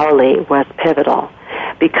in Galilee was pivotal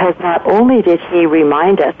because not only did he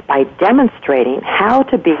remind us by demonstrating how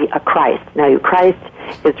to be a Christ. Now, Christ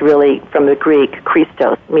is really from the Greek,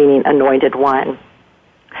 Christos, meaning anointed one.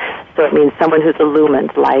 So it means someone who's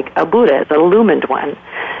illumined, like a Buddha is an illumined one.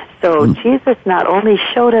 So Jesus not only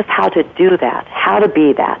showed us how to do that, how to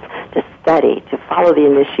be that, to study, to follow the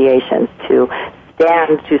initiations, to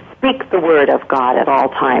stand, to speak the word of God at all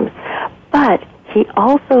times, but he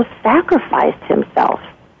also sacrificed himself.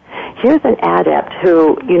 Here's an adept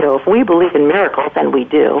who, if we believe in miracles, and we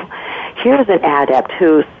do, here's an adept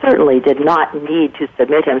who certainly did not need to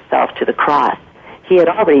submit himself to the cross. He had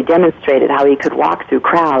already demonstrated how he could walk through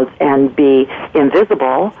crowds and be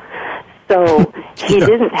invisible, so he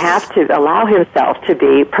didn't have to allow himself to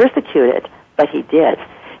be persecuted, but he did.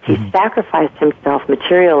 He sacrificed himself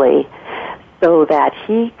materially so that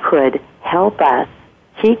he could help us.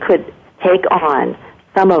 He could take on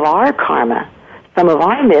some of our karma, some of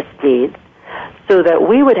our misdeeds, so that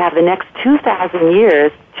we would have the next 2,000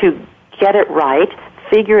 years to get it right,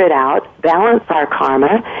 figure it out, balance our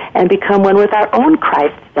karma, and become one with our own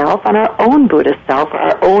Christ self and our own Buddha self,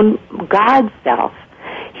 our own God self.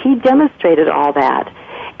 He demonstrated all that.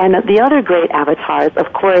 And the other great avatars,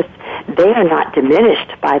 of course, they are not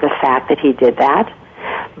diminished by the fact that he did that,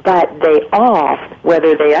 but they all,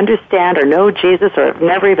 whether they understand or know Jesus or have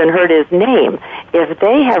never even heard his name, if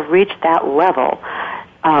they have reached that level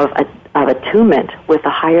of attunement with the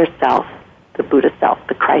higher self, the Buddha self,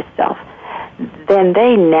 the Christ self, then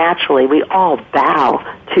we all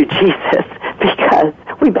bow to Jesus because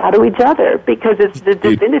we bow to each other because it's the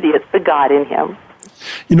divinity, it's the God in him.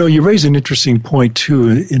 You know, you raise an interesting point,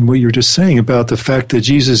 too, in what you're just saying about the fact that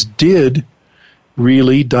Jesus did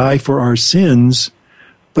really die for our sins,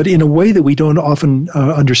 but in a way that we don't often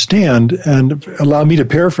understand. And allow me to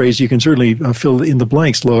paraphrase, you can certainly fill in the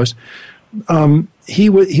blanks, Lois. He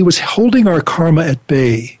was holding our karma at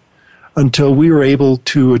bay until we were able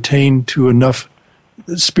to attain to enough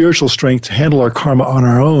spiritual strength to handle our karma on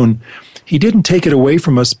our own. He didn't take it away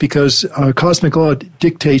from us because cosmic law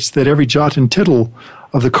dictates that every jot and tittle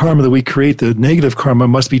of the karma that we create, the negative karma,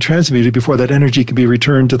 must be transmuted before that energy can be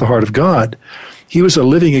returned to the heart of God. He was a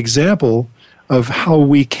living example of how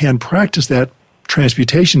we can practice that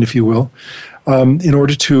transmutation, if you will, in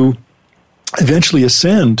order to eventually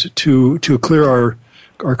ascend to clear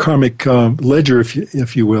our karmic ledger,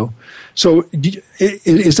 if you will. So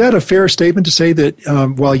is that a fair statement to say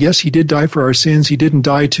that while, yes, he did die for our sins, he didn't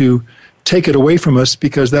die to take it away from us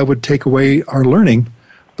because that would take away our learning,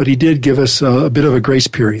 but he did give us a bit of a grace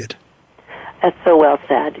period? That's so well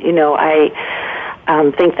said. You know, I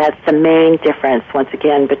think that's the main difference, once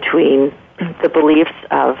again, between the beliefs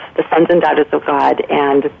of the sons and daughters of God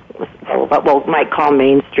and what we might call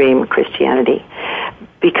mainstream Christianity,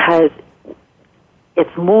 because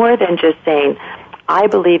it's more than just saying, I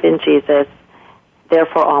believe in Jesus,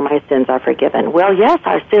 therefore all my sins are forgiven. Well, yes,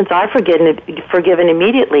 our sins are forgiven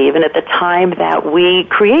immediately, even at the time that we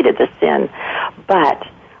created the sin. But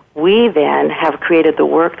we then have created the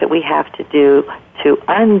work that we have to do to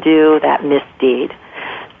undo that misdeed.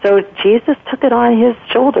 So Jesus took it on his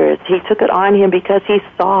shoulders. He took it on him because he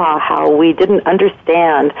saw how we didn't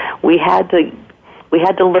understand. We had to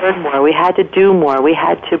learn more. We had to do more. We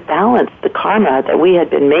had to balance the karma that we had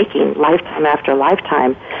been making lifetime after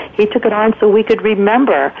lifetime. He took it on so we could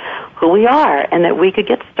remember who we are and that we could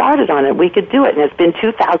get started on it. We could do it. And it's been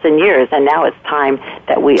 2,000 years, and now it's time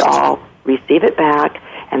that we all receive it back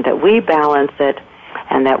and that we balance it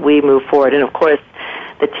and that we move forward. And, of course,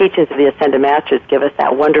 the teachings of the Ascended Masters give us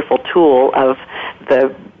that wonderful tool of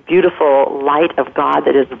the beautiful light of God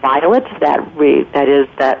that is violet, that is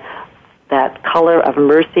that color of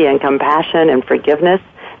mercy and compassion and forgiveness.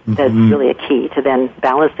 That's really a key to then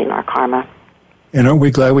balancing our karma. And aren't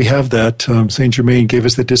we glad we have that? Saint Germain gave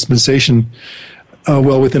us the dispensation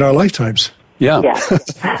well within our lifetimes. Yeah.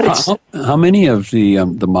 Yes. How many of the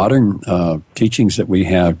modern teachings that we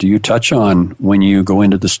have do you touch on when you go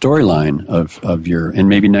into the storyline of your, and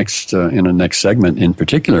maybe next in a next segment in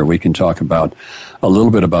particular, we can talk about a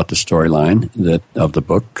little bit about the storyline of the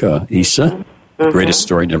book, ISSA, the greatest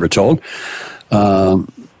story never told.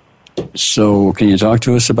 So can you talk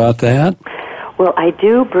to us about that? Well, I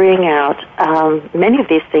do bring out many of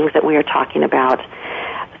these things that we are talking about.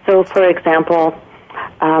 So, for example,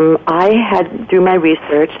 I had, through my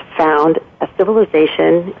research, found a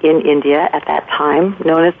civilization in India at that time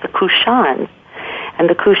known as the Kushans. And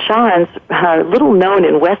the Kushans are little known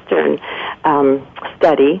in Western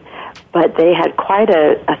study, but they had quite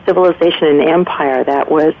a civilization and empire that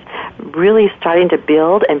was really starting to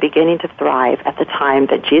build and beginning to thrive at the time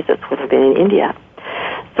that Jesus would have been in India.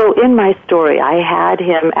 So in my story, I had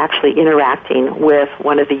him actually interacting with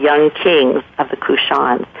one of the young kings of the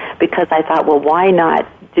Kushans because I thought, well, why not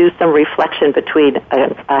do some reflection between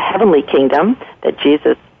a heavenly kingdom that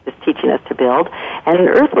Jesus is teaching us to build and an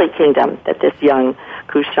earthly kingdom that this young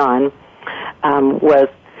Kushan was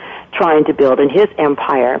trying to build in his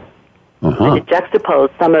empire. And to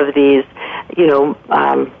juxtapose some of these,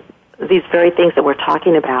 these very things that we're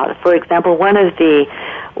talking about. For example, one of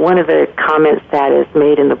the comments that is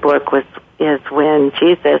made in the book is when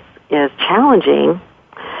Jesus is challenging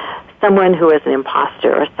someone who is an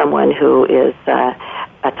imposter or someone who is a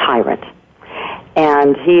tyrant.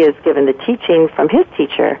 And he is given the teaching from his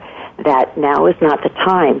teacher that now is not the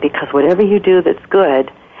time because whatever you do that's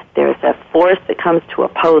good, there's a force that comes to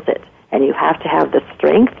oppose it. And you have to have the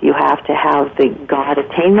strength, you have to have the God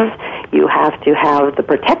attainment, you have to have the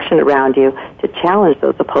protection around you to challenge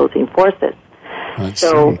those opposing forces.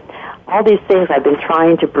 So all these things I've been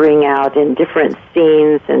trying to bring out in different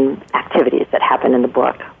scenes and activities that happen in the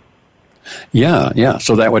book. Yeah.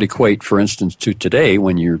 So that would equate, for instance, to today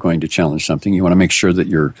when you're going to challenge something. You want to make sure that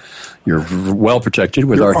you're well protected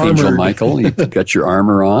with Archangel armored. Michael. You've got your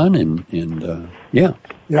armor on, and yeah.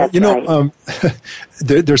 Yeah, That's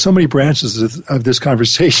right. There's so many branches of this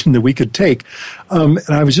conversation that we could take. And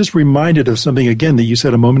I was just reminded of something, again, that you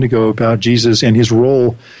said a moment ago about Jesus and his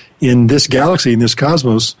role in this galaxy, in this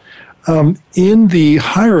cosmos. In the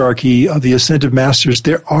hierarchy of the Ascended Masters,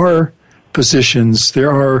 there are positions, there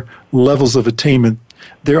are levels of attainment,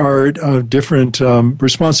 there are different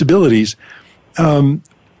responsibilities.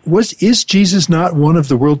 Is Jesus not one of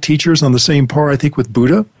the world teachers on the same par, I think, with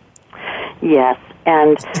Buddha? Yes,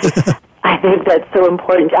 And I think that's so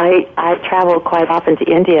important. I travel quite often to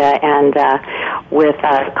India, and with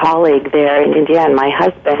a colleague there in India and my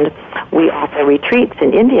husband, we offer retreats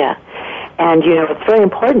in India. And, it's very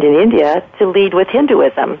important in India to lead with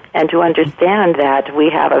Hinduism and to understand that we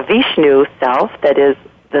have a Vishnu self that is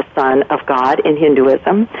the Son of God in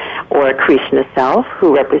Hinduism, or Krishna self,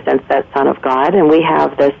 who represents that Son of God, and we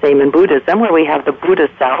have the same in Buddhism, where we have the Buddha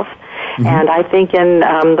self, and I think in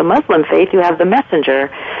the Muslim faith you have the messenger.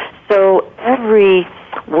 So every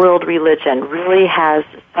world religion really has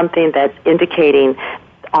something that's indicating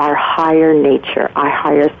our higher nature, our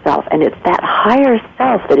higher self, and it's that higher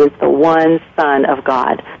self that is the one Son of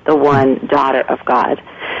God, the one daughter of God.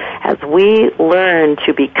 As we learn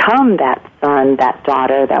to become that son, that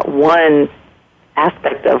daughter, that one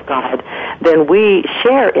aspect of God, then we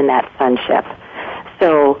share in that sonship.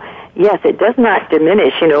 So, yes, it does not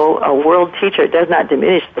diminish, a world teacher, it does not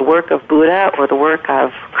diminish the work of Buddha or the work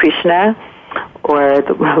of Krishna or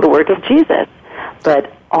the work of Jesus,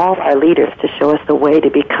 but all our leaders to show us the way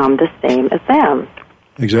to become the same as them.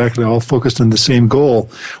 Exactly, all focused on the same goal.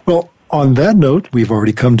 Well, on that note, we've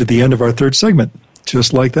already come to the end of our third segment.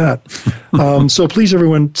 Just like that. So please,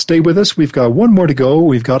 everyone, stay with us. We've got one more to go.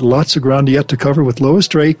 We've got lots of ground yet to cover with Lois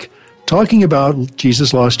Drake talking about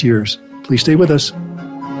Jesus' lost years. Please stay with us.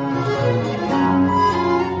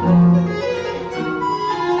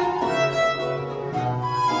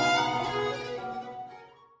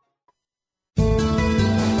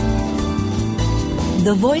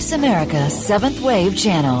 The Voice America 7th Wave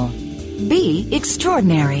Channel. Be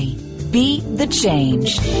extraordinary. Be the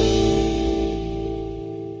change.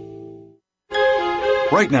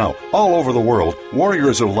 Right now, all over the world,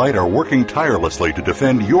 warriors of light are working tirelessly to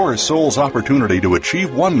defend your soul's opportunity to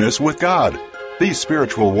achieve oneness with God. These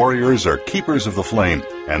spiritual warriors are keepers of the flame,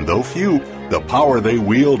 and though few, the power they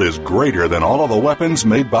wield is greater than all of the weapons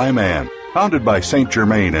made by man. Founded by Saint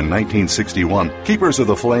Germain in 1961, Keepers of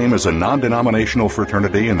the Flame is a non-denominational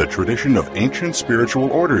fraternity in the tradition of ancient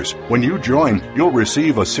spiritual orders. When you join, you'll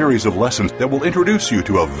receive a series of lessons that will introduce you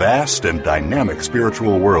to a vast and dynamic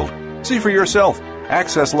spiritual world. See for yourself.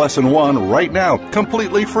 Access Lesson 1 right now,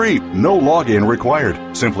 completely free, no login required.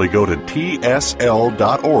 Simply go to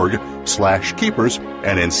tsl.org/keepers,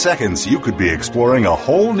 and in seconds you could be exploring a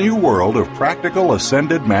whole new world of practical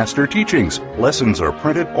Ascended Master teachings. Lessons are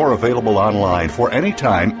printed or available online for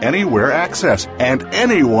anytime, anywhere access, and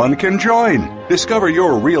anyone can join. Discover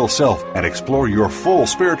your real self and explore your full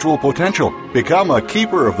spiritual potential. Become a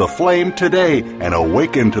keeper of the flame today and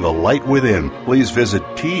awaken to the light within. Please visit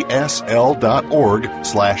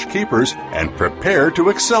tsl.org/keepers and prepare to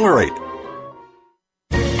accelerate.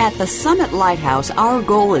 At the Summit Lighthouse, our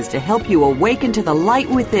goal is to help you awaken to the light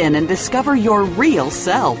within and discover your real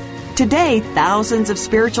self. Today, thousands of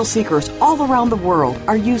spiritual seekers all around the world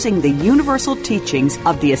are using the universal teachings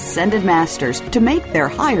of the Ascended Masters to make their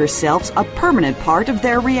higher selves a permanent part of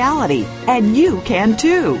their reality. And you can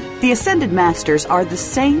too. The Ascended Masters are the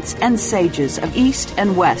saints and sages of East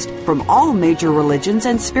and West from all major religions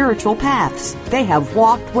and spiritual paths. They have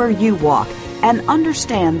walked where you walk and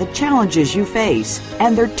understand the challenges you face,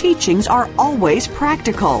 and their teachings are always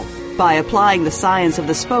practical. By applying the science of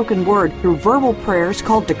the spoken word through verbal prayers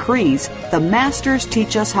called decrees, the Masters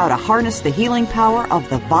teach us how to harness the healing power of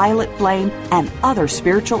the violet flame and other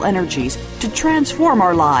spiritual energies to transform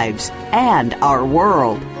our lives and our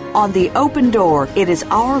world. On The Open Door, it is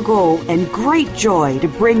our goal and great joy to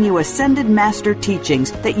bring you Ascended Master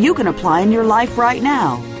teachings that you can apply in your life right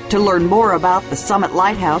now. To learn more about the Summit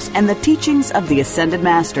Lighthouse and the teachings of the Ascended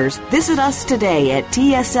Masters, visit us today at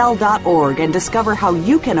tsl.org and discover how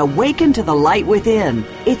you can awaken to the light within.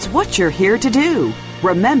 It's what you're here to do.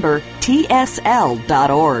 Remember,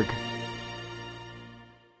 tsl.org.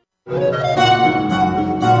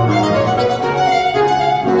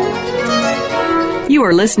 You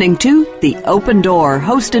are listening to The Open Door,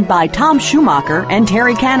 hosted by Tom Schumacher and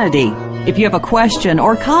Terry Kennedy. If you have a question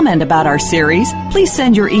or comment about our series, please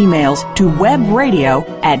send your emails to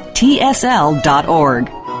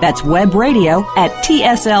webradio@tsl.org. That's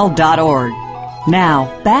webradio@tsl.org. Now,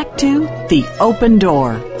 back to The Open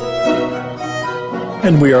Door.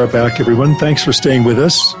 And we are back, everyone. Thanks for staying with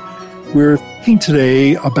us. We're thinking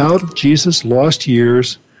today about Jesus' lost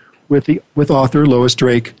years with author Lois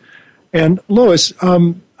Drake. And Lois,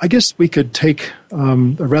 I guess we could take a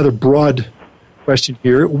rather broad question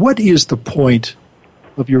here. What is the point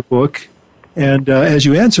of your book? And as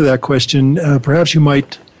you answer that question, perhaps you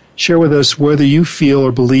might share with us whether you feel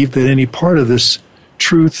or believe that any part of this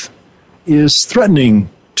truth is threatening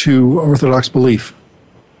to Orthodox belief.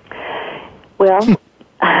 Well,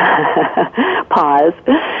 pause.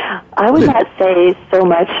 I would not say so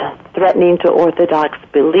much threatening to Orthodox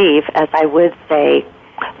belief as I would say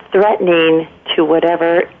threatening to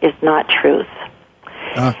whatever is not truth.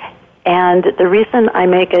 And the reason I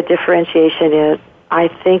make a differentiation is I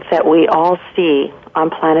think that we all see on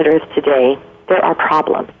planet Earth today there are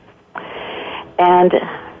problems. And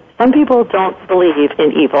some people don't believe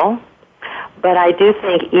in evil, but I do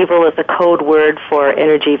think evil is a code word for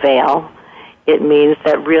energy veil. It means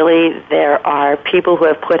that really there are people who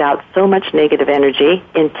have put out so much negative energy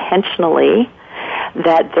intentionally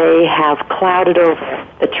that they have clouded over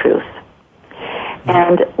the truth.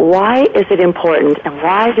 And why is it important, and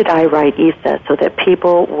why did I write ISSA? So that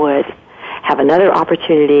people would have another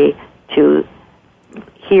opportunity to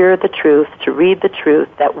hear the truth, to read the truth,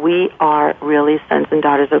 that we are really sons and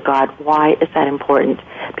daughters of God. Why is that important?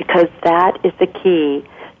 Because that is the key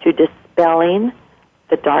to dispelling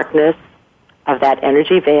the darkness of that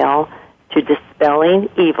energy veil, to dispelling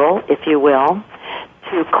evil, if you will,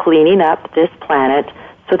 to cleaning up this planet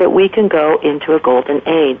so that we can go into a golden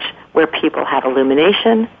age where people have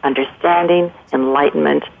illumination, understanding,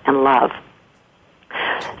 enlightenment, and love.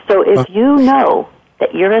 So if you know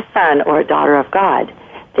that you're a son or a daughter of God,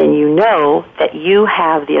 then you know that you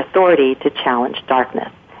have the authority to challenge darkness.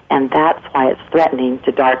 And that's why it's threatening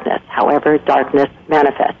to darkness, however darkness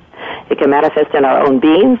manifests. It can manifest in our own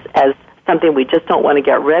beings as something we just don't want to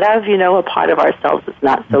get rid of, a part of ourselves that's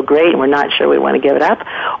not so great and we're not sure we want to give it up,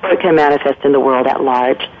 or it can manifest in the world at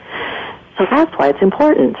large. So that's why it's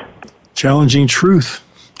important. Challenging truth.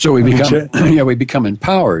 So we become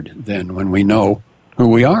empowered then when we know who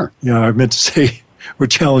we are. Yeah, I meant to say we're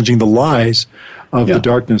challenging the lies of the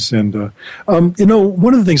darkness. And,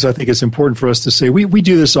 one of the things I think is important for us to say, we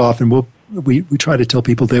do this often. We try to tell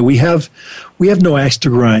people that we have no axe to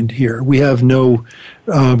grind here. We have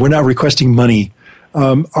we're not requesting money.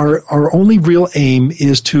 Our only real aim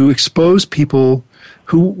is to expose people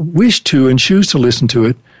who wish to and choose to listen to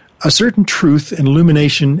it, a certain truth and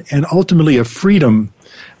illumination and ultimately a freedom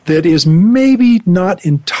that is maybe not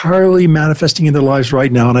entirely manifesting in their lives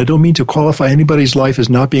right now. And I don't mean to qualify anybody's life as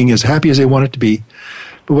not being as happy as they want it to be.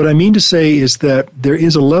 But what I mean to say is that there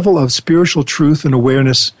is a level of spiritual truth and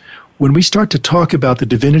awareness when we start to talk about the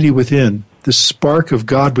divinity within, the spark of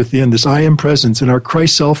God within, this I am presence in our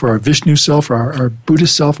Christ self or our Vishnu self or our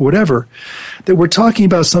Buddhist self or whatever, that we're talking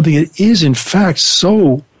about something that is in fact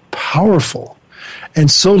so powerful and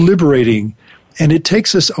so liberating. And it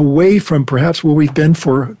takes us away from perhaps where we've been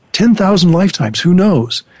for 10,000 lifetimes, who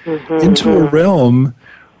knows, into a realm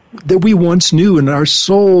that we once knew and our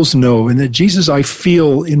souls know, and that Jesus, I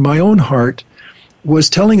feel in my own heart, was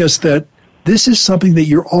telling us that this is something that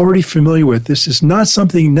you're already familiar with. This is not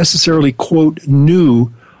something necessarily, quote,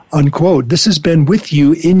 new, unquote. This has been with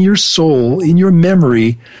you in your soul, in your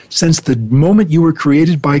memory, since the moment you were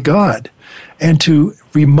created by God. And to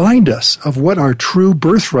remind us of what our true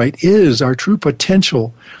birthright is, our true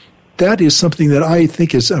potential, that is something that I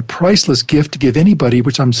think is a priceless gift to give anybody,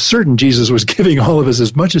 which I'm certain Jesus was giving all of us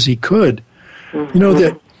as much as he could.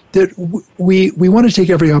 That we want to take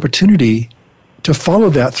every opportunity to follow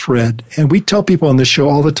that thread. And we tell people on this show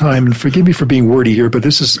all the time, and forgive me for being wordy here, but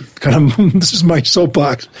this is this is my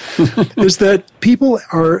soapbox, is that people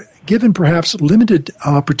are given perhaps limited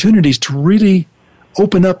opportunities to really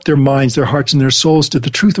open up their minds, their hearts, and their souls to the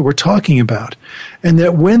truth that we're talking about. And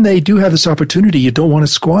that when they do have this opportunity, you don't want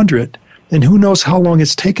to squander it. And who knows how long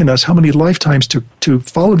it's taken us, how many lifetimes to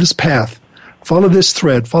follow this path, follow this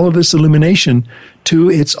thread, follow this illumination to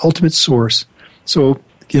its ultimate source. So,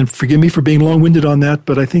 again, forgive me for being long-winded on that,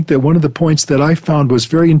 but I think that one of the points that I found was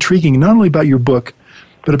very intriguing, not only about your book,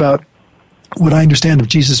 but about what I understand of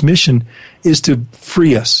Jesus' mission, is to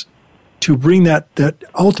free us, to bring that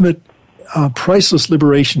ultimate priceless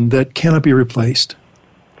liberation that cannot be replaced.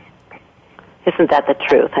 Isn't that the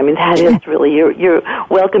truth? I mean, that is really, you're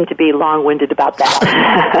welcome to be long-winded about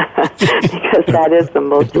that, because that is the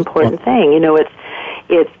most important thing.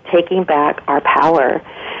 It's taking back our power.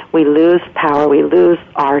 We lose power, we lose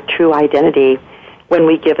our true identity when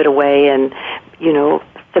we give it away, and,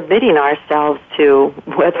 submitting ourselves to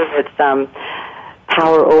whether it's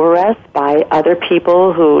power over us by other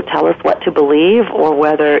people who tell us what to believe, or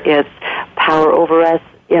whether it's power over us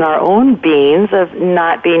in our own beings of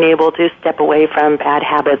not being able to step away from bad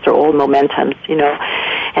habits or old momentums,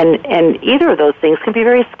 And either of those things can be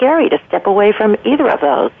very scary, to step away from either of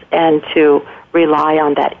those and to rely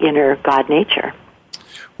on that inner God nature.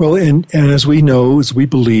 Well, and as we know, as we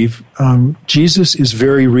believe, Jesus is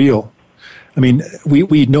very real. I mean,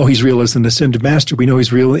 we know he's real as an ascended master. We know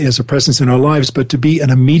he's real as a presence in our lives. But to be an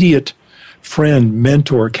immediate friend,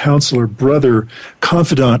 mentor, counselor, brother,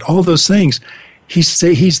 confidant, all those things,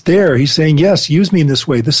 he's there. He's saying, yes, use me in this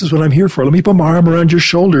way. This is what I'm here for. Let me put my arm around your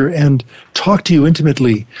shoulder and talk to you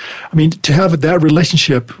intimately. I mean, to have that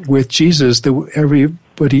relationship with Jesus that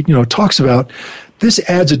everybody, talks about, this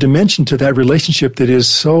adds a dimension to that relationship that is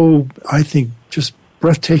so, I think, just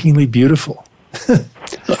breathtakingly beautiful.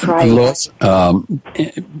 Right. Lois,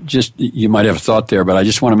 just you might have a thought there, but I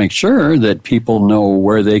just want to make sure that people know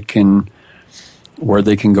where they can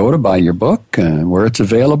go to buy your book, where it's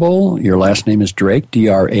available. Your last name is Drake,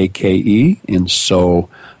 Drake, and so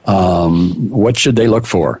what should they look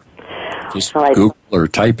for? Just Google or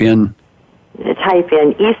type in. Type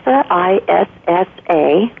in ISSA,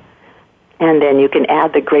 ISSA, and then you can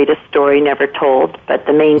add The Greatest Story Never Told, but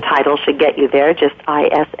the main title should get you there, just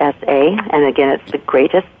ISSA, and again, it's The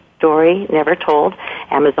Greatest Story Never Told,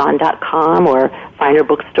 Amazon.com or finer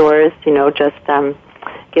bookstores, just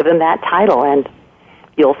give them that title and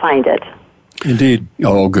you'll find it. Indeed.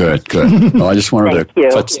 Oh, good. Well, I just wanted to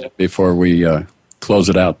touch that before we close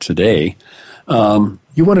it out today.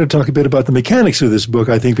 You wanted to talk a bit about the mechanics of this book,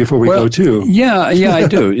 I think, before we go too. Yeah, I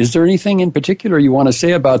do. Is there anything in particular you want to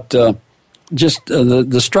say about just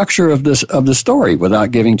the structure of the story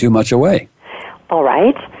without giving too much away? All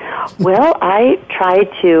right. Well, I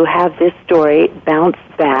tried to have this story bounce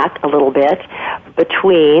back a little bit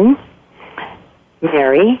between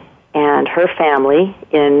Mary and her family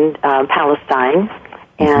in Palestine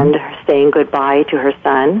and saying goodbye to her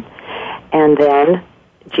son, and then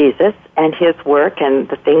Jesus and his work and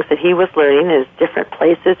the things that he was learning in different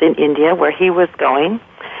places in India where he was going,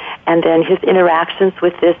 and then his interactions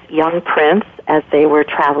with this young prince as they were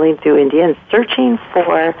traveling through India and searching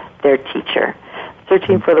for their teacher,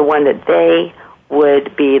 searching for the one that they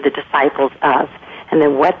would be the disciples of, and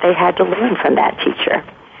then what they had to learn from that teacher.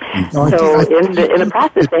 So in the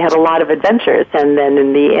process, they had a lot of adventures, and then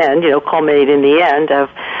in the end, culminated in the end of,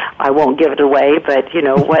 I won't give it away, but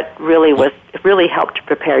what really helped to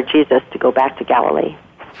prepare Jesus to go back to Galilee.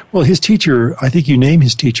 Well, his teacher, I think you name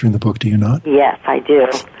his teacher in the book, do you not? Yes, I do.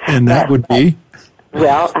 And that would be?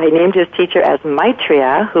 Well, I named his teacher as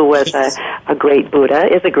Maitreya, who was a great Buddha,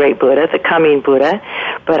 is a great Buddha, the coming Buddha,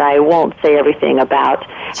 but I won't say everything about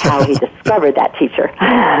how he discovered that teacher.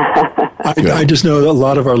 I just know that a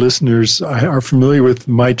lot of our listeners are familiar with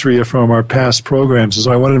Maitreya from our past programs, so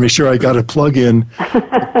I wanted to make sure I got a plug in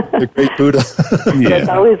the great Buddha. Yeah. It's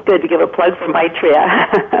always good to give a plug for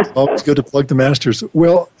Maitreya. Always good to plug the masters.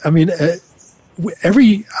 Well, I mean,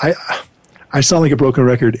 I sound like a broken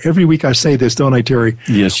record. Every week I say this, don't I, Terry?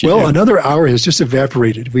 Yes, you do. Well, another hour has just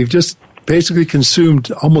evaporated. We've just basically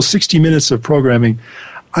consumed almost 60 minutes of programming.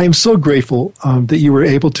 I am so grateful that you were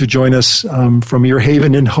able to join us from your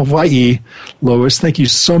haven in Hawaii, Lois. Thank you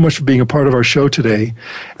so much for being a part of our show today.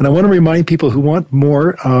 And I want to remind people who want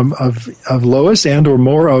more of Lois and or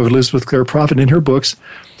more of Elizabeth Clare Prophet in her books,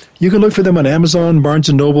 you can look for them on Amazon, Barnes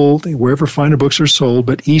 & Noble, wherever finer books are sold.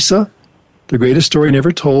 But ISSA, The Greatest Story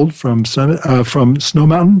Never Told from Snow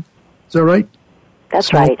Mountain. Is that right?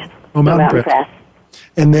 That's right. Snow Mountain Press.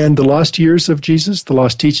 And then The Lost Years of Jesus, The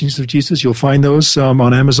Lost Teachings of Jesus. You'll find those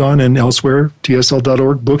on Amazon and elsewhere,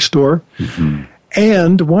 tsl.org bookstore. Mm-hmm.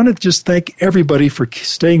 And want to just thank everybody for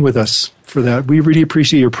staying with us for that. We really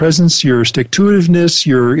appreciate your presence, your stick-to-itiveness,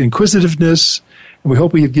 your inquisitiveness, and we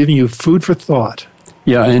hope we have given you food for thought.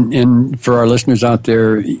 Yeah, and for our listeners out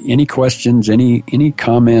there, any questions, any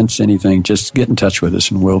comments, anything, just get in touch with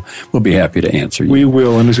us and we'll be happy to answer you. We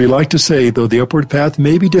will, and as we like to say, though the upward path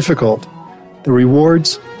may be difficult, the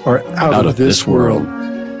rewards are out of this world.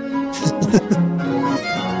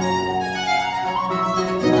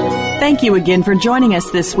 Thank you again for joining us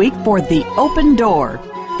this week for The Open Door.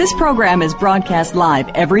 This program is broadcast live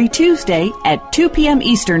every Tuesday at 2 p.m.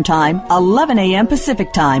 Eastern Time, 11 a.m.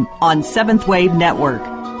 Pacific Time on Seventh Wave Network.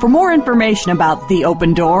 For more information about The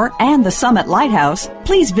Open Door and the Summit Lighthouse,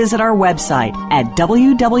 please visit our website at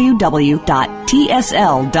www.tsl.org.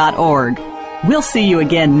 We'll see you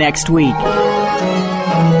again next week.